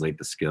translate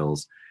the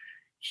skills.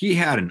 He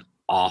had an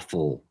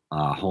awful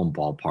home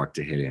ballpark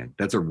to hit in.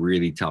 That's a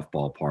really tough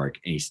ballpark,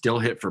 and he still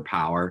hit for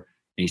power,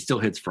 and he still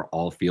hits for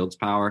all fields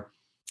power.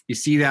 You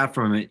see that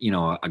from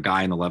a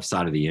guy on the left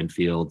side of the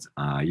infield.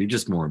 You're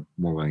just more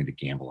willing to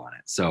gamble on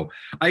it. So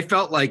I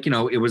felt like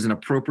it was an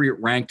appropriate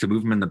rank to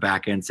move him in the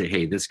back end. Say,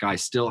 hey, this guy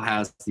still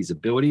has these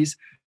abilities.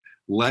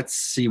 Let's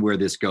see where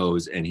this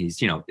goes. And he's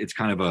it's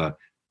kind of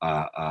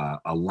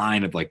a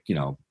line of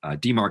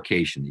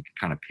demarcation. You can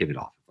kind of pivot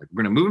off. Like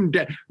we're going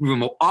to move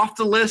him off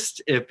the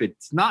list if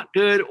it's not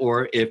good,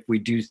 or if we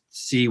do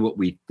see what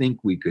we think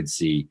we could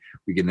see,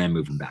 we can then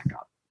move him back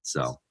up.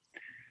 So.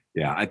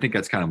 Yeah, I think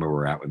that's kind of where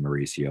we're at with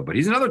Mauricio, but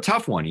he's another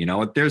tough one.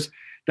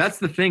 That's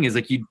the thing is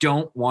you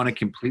don't want to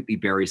completely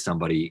bury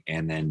somebody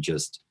and then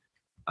just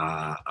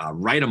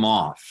write them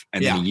off.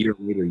 And then a year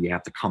later, you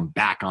have to come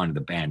back onto the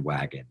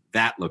bandwagon.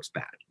 That looks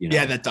bad.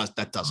 Yeah, that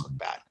does look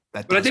bad.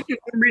 But I think there's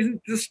some reason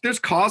there's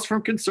cause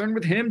for concern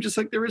with him, just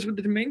like there is with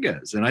the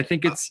Dominguez. And I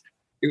think it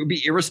would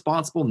be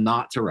irresponsible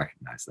not to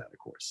recognize that, of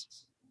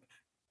course.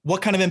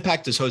 What kind of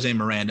impact does Jose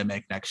Miranda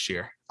make next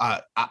year?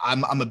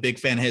 I'm a big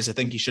fan of his. I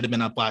think he should have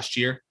been up last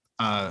year.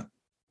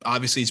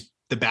 Obviously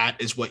the bat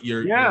is what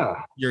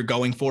you're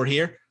going for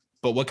here,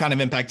 but what kind of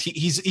impact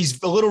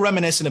he's a little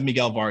reminiscent of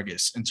Miguel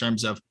Vargas in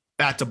terms of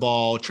bat to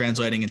ball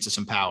translating into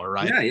some power,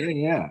 right?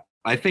 Yeah.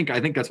 I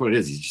think that's what it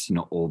is. He's just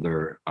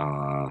older,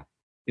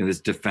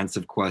 there's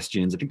defensive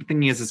questions. I think the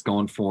thing he has that's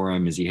going for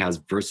him is he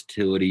has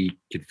versatility,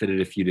 could fit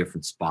at a few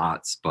different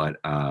spots, but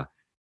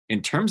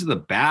in terms of the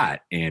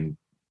bat and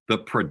the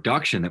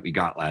production that we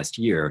got last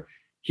year,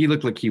 he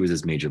looked like he was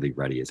as major league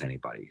ready as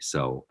anybody.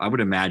 So I would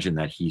imagine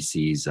that he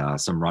sees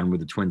some run with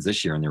the Twins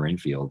this year in their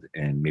infield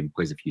and maybe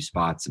plays a few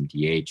spots, some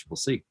DH. We'll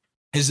see.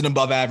 Is an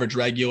above average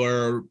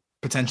regular,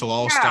 potential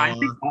all-star? Yeah,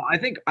 I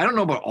think I don't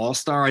know about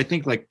all-star. I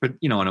think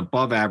an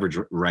above average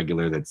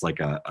regular that's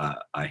like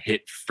a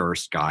hit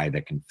first guy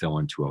that can fill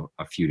into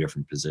a few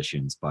different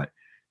positions, but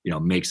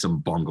make some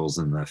bungles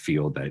in the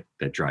field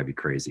that drive you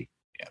crazy.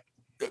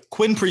 Yeah.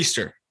 Quinn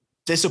Priester,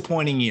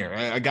 disappointing year.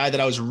 A guy that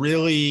I was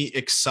really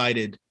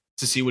excited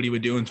to see what he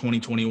would do in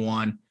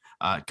 2021.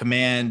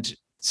 Command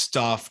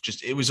stuff,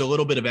 it was a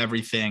little bit of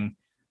everything.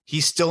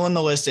 He's still in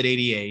the list at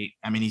 88.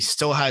 I mean, he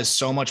still has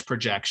so much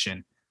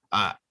projection.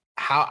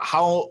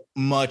 How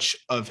much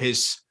of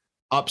his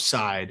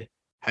upside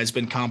has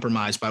been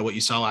compromised by what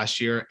you saw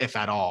last year, if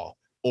at all?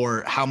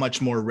 Or how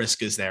much more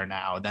risk is there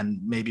now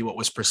than maybe what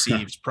was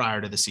perceived prior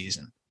to the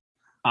season?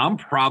 I'm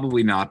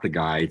probably not the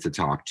guy to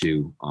talk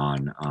to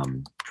on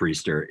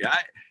Priester.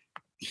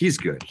 He's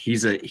good.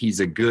 He's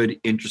a good,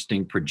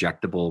 interesting,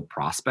 projectable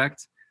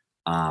prospect.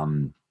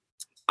 I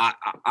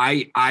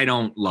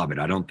don't love it.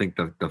 I don't think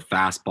the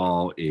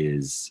fastball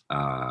is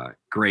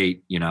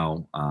great.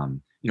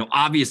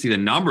 Obviously the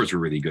numbers were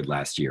really good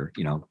last year.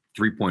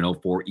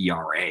 3.04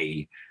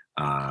 ERA.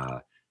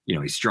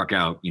 He struck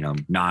out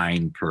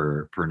 9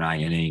 per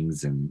 9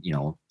 innings, and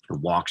the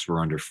walks were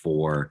under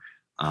 4.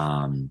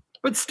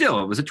 But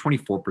still, it was a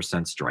 24%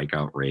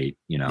 strikeout rate.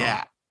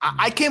 Yeah,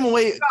 I came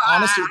away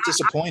honestly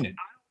disappointed.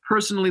 I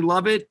personally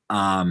love it.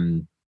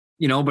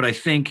 But I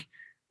think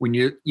when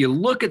you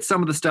look at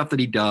some of the stuff that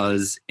he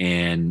does,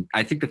 and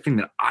I think the thing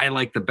that I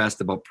like the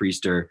best about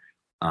Priester,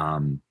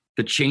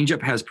 the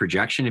changeup has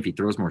projection if he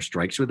throws more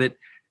strikes with it,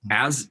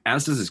 as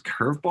does his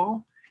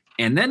curveball.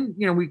 And then,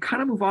 we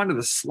kind of move on to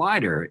the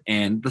slider,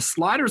 and the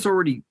slider's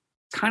already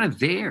kind of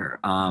there.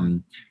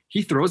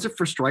 He throws it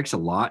for strikes a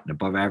lot, an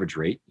above average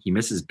rate. He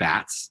misses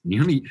bats.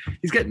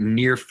 He's got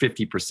near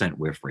 50%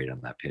 whiff rate on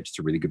that pitch. It's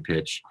a really good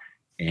pitch.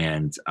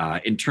 And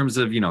in terms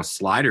of,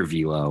 slider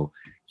velo,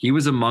 he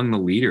was among the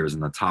leaders in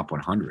the top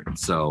 100.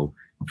 So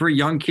for a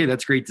young kid,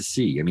 that's great to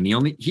see. I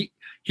mean,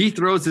 he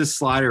throws his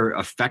slider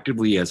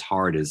effectively as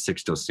hard as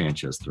Sixto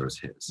Sanchez throws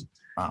his.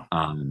 Wow.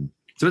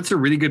 So it's a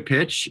really good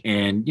pitch.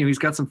 And, he's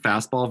got some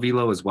fastball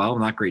velo as well.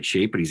 Not great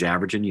shape, but he's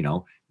averaging,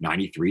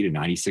 93 to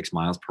 96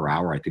 miles per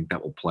hour. I think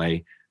that will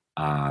play.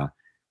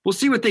 We'll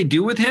see what they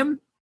do with him.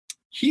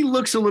 He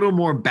looks a little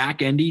more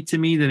back-endy to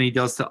me than he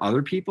does to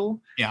other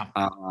people. Yeah.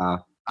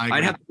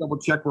 I'd have to double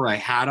check where I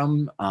had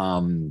him.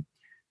 I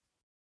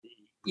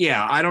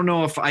don't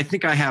know if I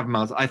think I have him.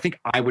 I think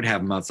I would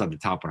have him outside the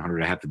top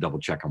 100. I have to double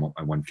check on what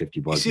my 150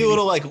 was. You see a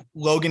little like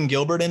Logan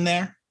Gilbert in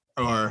there,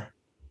 or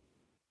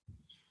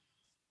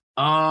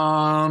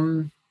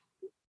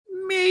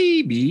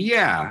maybe,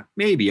 yeah,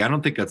 maybe. I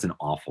don't think that's an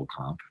awful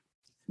comp.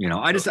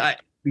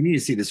 We need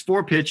to see this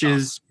 4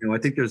 pitches. I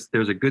think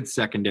there's a good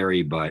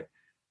secondary, but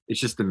it's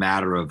just a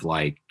matter of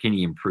can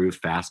he improve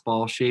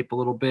fastball shape a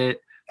little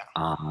bit,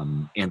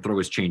 and throw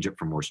his changeup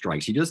for more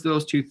strikes. He does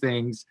those 2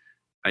 things.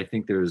 I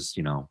think there's,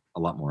 a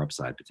lot more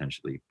upside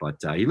potentially, but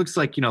he looks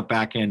like,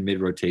 back end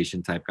mid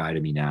rotation type guy to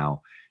me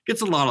now.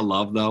 Gets a lot of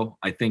love though.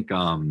 I think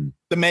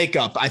the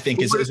makeup I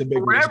think is a big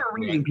for whatever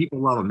reason people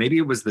love him. Maybe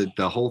it was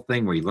the whole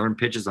thing where he learned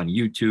pitches on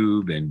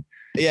YouTube and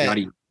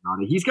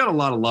he's got a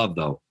lot of love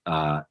though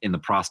in the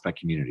prospect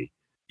community.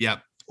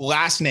 Yep.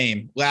 Last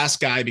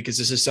guy, because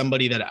this is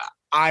somebody that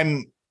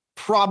I'm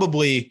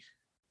probably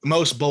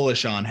most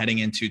bullish on heading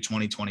into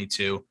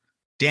 2022.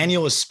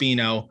 Daniel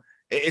Espino.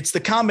 It's the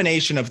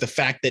combination of the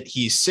fact that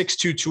he's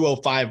 6'2",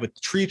 205 with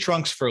tree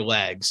trunks for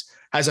legs,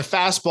 has a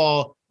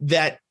fastball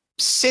that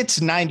sits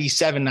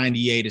 97,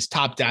 98, is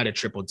topped out at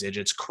triple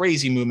digits,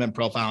 crazy movement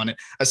profile on it,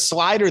 a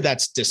slider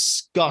that's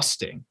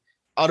disgusting,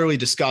 utterly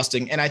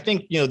disgusting. And I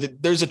think,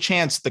 there's a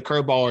chance the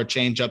curveball or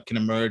changeup can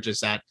emerge as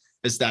that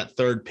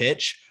third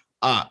pitch.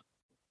 I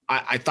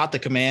thought the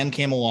command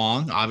came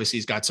along. Obviously,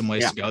 he's got some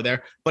ways to go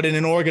there, but in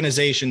an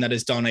organization that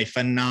has done a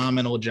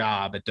phenomenal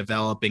job at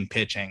developing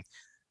pitching,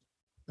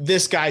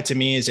 this guy to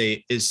me is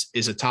a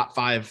top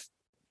 5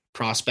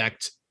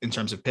 prospect in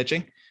terms of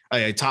pitching,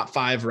 a top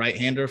 5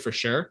 right-hander for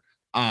sure.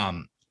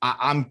 I'm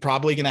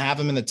probably going to have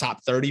him in the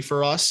top 30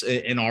 for us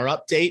in our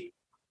update.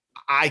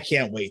 I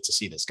can't wait to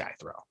see this guy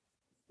throw.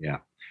 Yeah.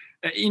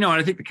 And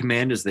I think the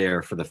command is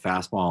there for the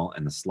fastball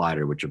and the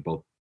slider, which are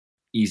both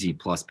easy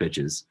plus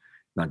pitches,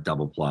 not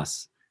double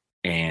plus.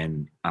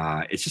 And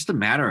it's just a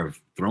matter of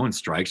throwing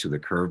strikes with a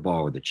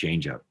curveball or the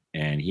changeup.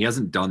 And he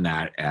hasn't done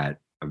that at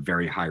a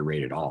very high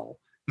rate at all.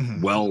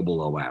 Well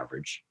below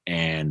average.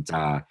 And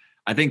I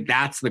think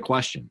that's the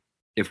question.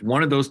 If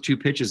one of those 2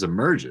 pitches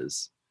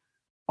emerges,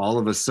 all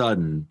of a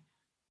sudden,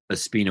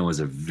 Espino is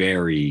a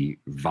very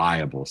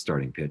viable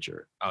starting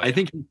pitcher. I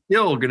think he's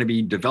still going to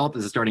be developed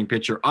as a starting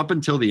pitcher up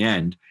until the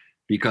end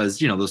because,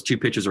 those 2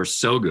 pitches are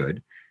so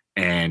good.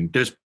 And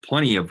there's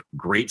plenty of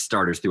great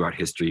starters throughout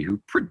history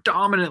who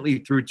predominantly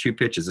threw 2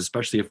 pitches,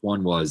 especially if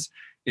one was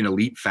an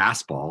elite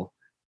fastball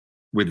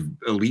with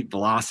elite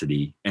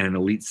velocity and an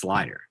elite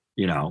slider,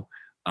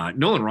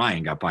 Nolan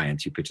Ryan got by on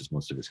 2 pitches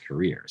most of his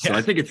career. So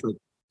I think it's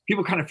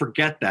people kind of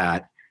forget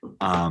that.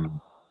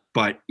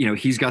 But,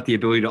 he's got the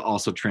ability to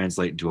also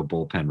translate into a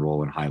bullpen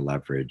role in high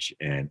leverage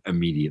and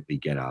immediately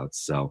get out.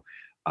 So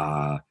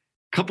a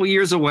couple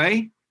years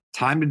away,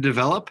 time to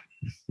develop.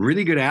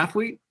 Really good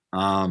athlete.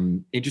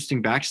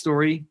 Interesting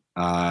backstory.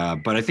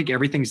 But I think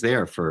everything's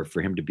there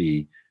for him to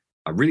be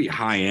a really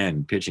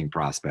high-end pitching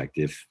prospect.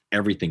 If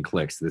everything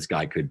clicks, this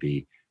guy could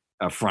be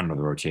a front of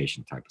the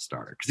rotation type of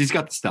starter because he's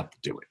got the stuff to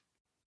do it.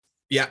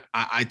 Yeah,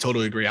 I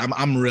totally agree.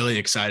 I'm really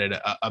excited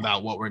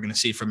about what we're going to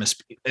see from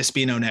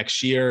Espino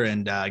next year.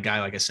 And a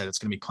guy, like I said, it's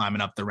going to be climbing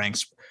up the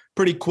ranks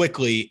pretty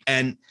quickly.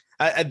 And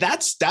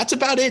that's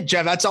about it,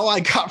 Geoff. That's all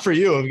I got for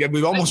you.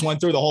 We almost went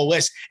through the whole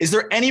list. Is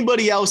there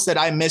anybody else that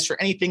I missed or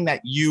anything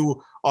that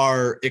you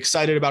are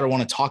excited about or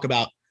want to talk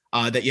about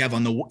that you have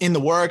in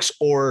the works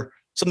or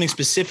something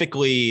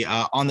specifically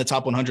on the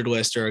top 100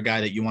 list, or a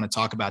guy that you want to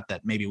talk about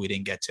that maybe we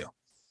didn't get to?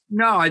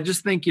 No, I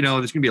just think, there's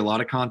going to be a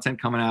lot of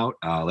content coming out.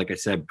 Like I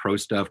said, pro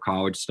stuff,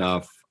 college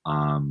stuff,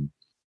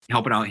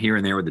 helping out here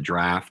and there with the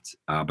draft.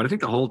 But I think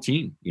the whole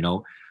team,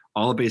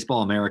 all of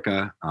Baseball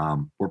America,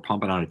 we're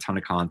pumping out a ton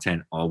of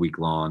content all week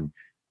long,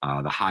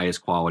 the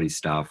highest quality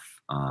stuff,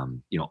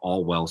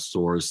 all well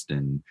sourced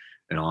and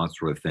all that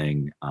sort of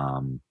thing.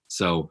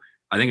 So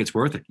I think it's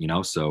worth it,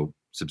 so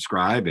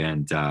subscribe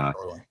and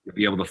you'll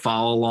be able to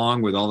follow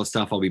along with all the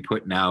stuff I'll be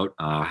putting out.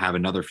 Have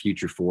another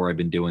Future 4. I've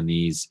been doing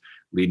these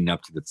leading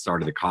up to the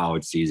start of the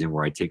college season,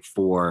 where I take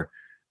 4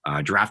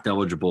 draft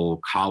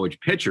eligible college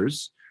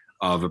pitchers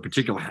of a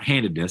particular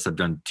handedness. I've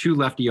done 2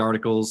 lefty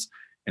articles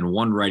and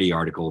 1 righty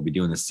article. We'll be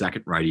doing the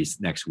second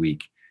righties next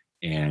week.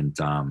 And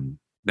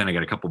then I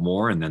got a couple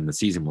more, and then the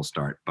season will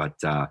start. But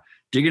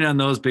digging on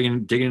those,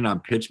 digging in on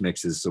pitch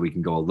mixes, so we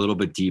can go a little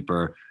bit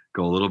deeper,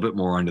 go a little bit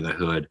more under the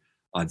hood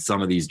on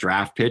some of these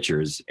draft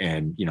pitchers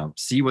and,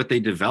 see what they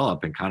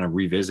develop and kind of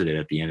revisit it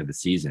at the end of the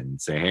season and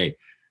say, hey,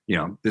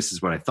 this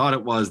is what I thought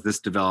it was, this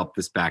developed,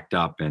 this backed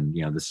up, and,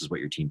 this is what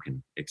your team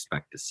can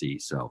expect to see.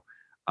 So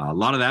a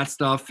lot of that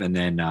stuff. And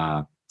then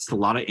just a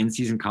lot of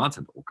in-season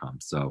content that will come.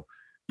 So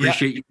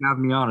appreciate you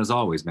having me on as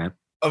always, man.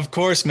 Of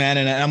course, man.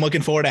 And I'm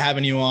looking forward to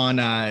having you on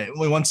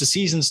once the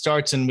season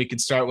starts, and we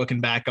could start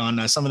looking back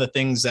on some of the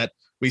things that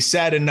we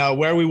said and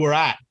where we were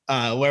at,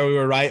 where we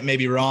were right,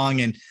 maybe wrong.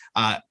 And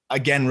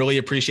again, really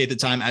appreciate the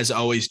time as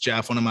always,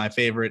 Geoff, one of my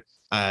favorite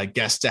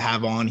guests to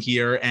have on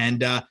here.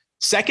 And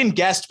second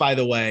guest, by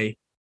the way,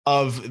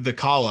 of the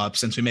call up,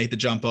 since we made the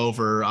jump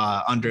over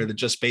under the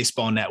Just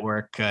Baseball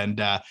Network,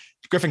 and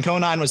Griffin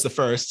Conine was the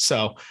first.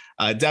 So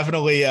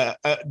definitely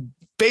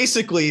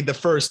basically the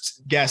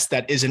first guest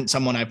that isn't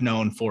someone I've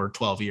known for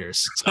 12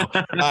 years. So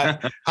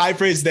high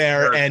praise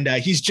there. And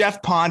he's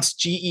Geoff Pontes,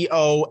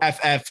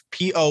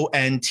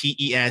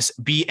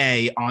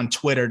 GeoffPontesBA on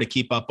Twitter to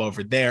keep up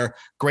over there.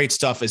 Great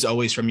stuff as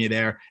always from you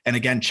there. And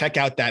again, check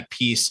out that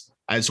piece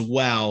as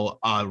well,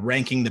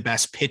 ranking the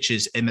best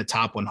pitches in the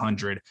top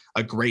 100.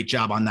 A great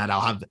job on that. I'll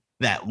have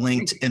that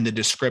linked in the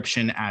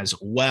description as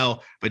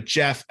well. But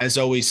Geoff, as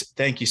always,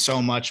 thank you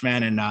so much,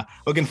 man. And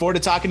looking forward to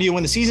talking to you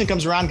when the season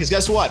comes around, because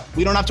guess what?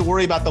 We don't have to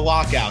worry about the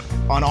lockout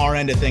on our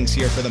end of things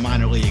here for the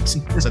minor leagues.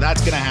 So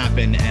that's going to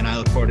happen. And I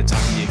look forward to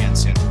talking to you again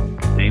soon.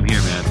 Same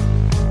here, man.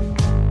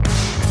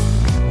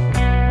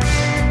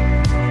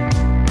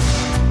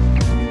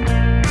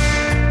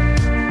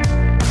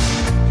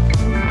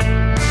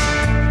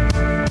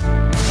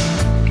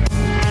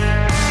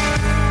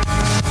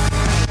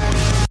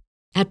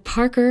 At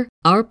Parker,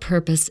 our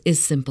purpose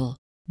is simple.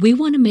 We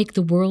want to make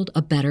the world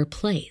a better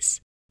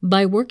place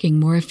by working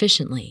more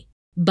efficiently,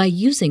 by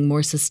using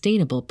more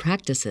sustainable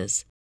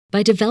practices,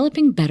 by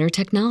developing better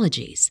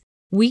technologies.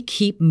 We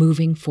keep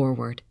moving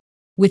forward.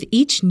 With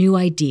each new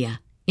idea,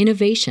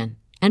 innovation,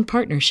 and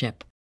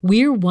partnership,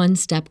 we're one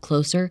step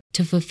closer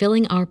to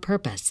fulfilling our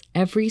purpose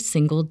every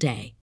single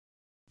day.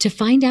 To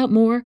find out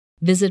more,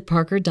 visit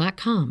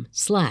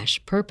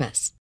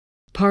parker.com/purpose.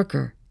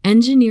 Parker,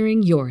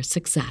 engineering your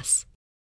success.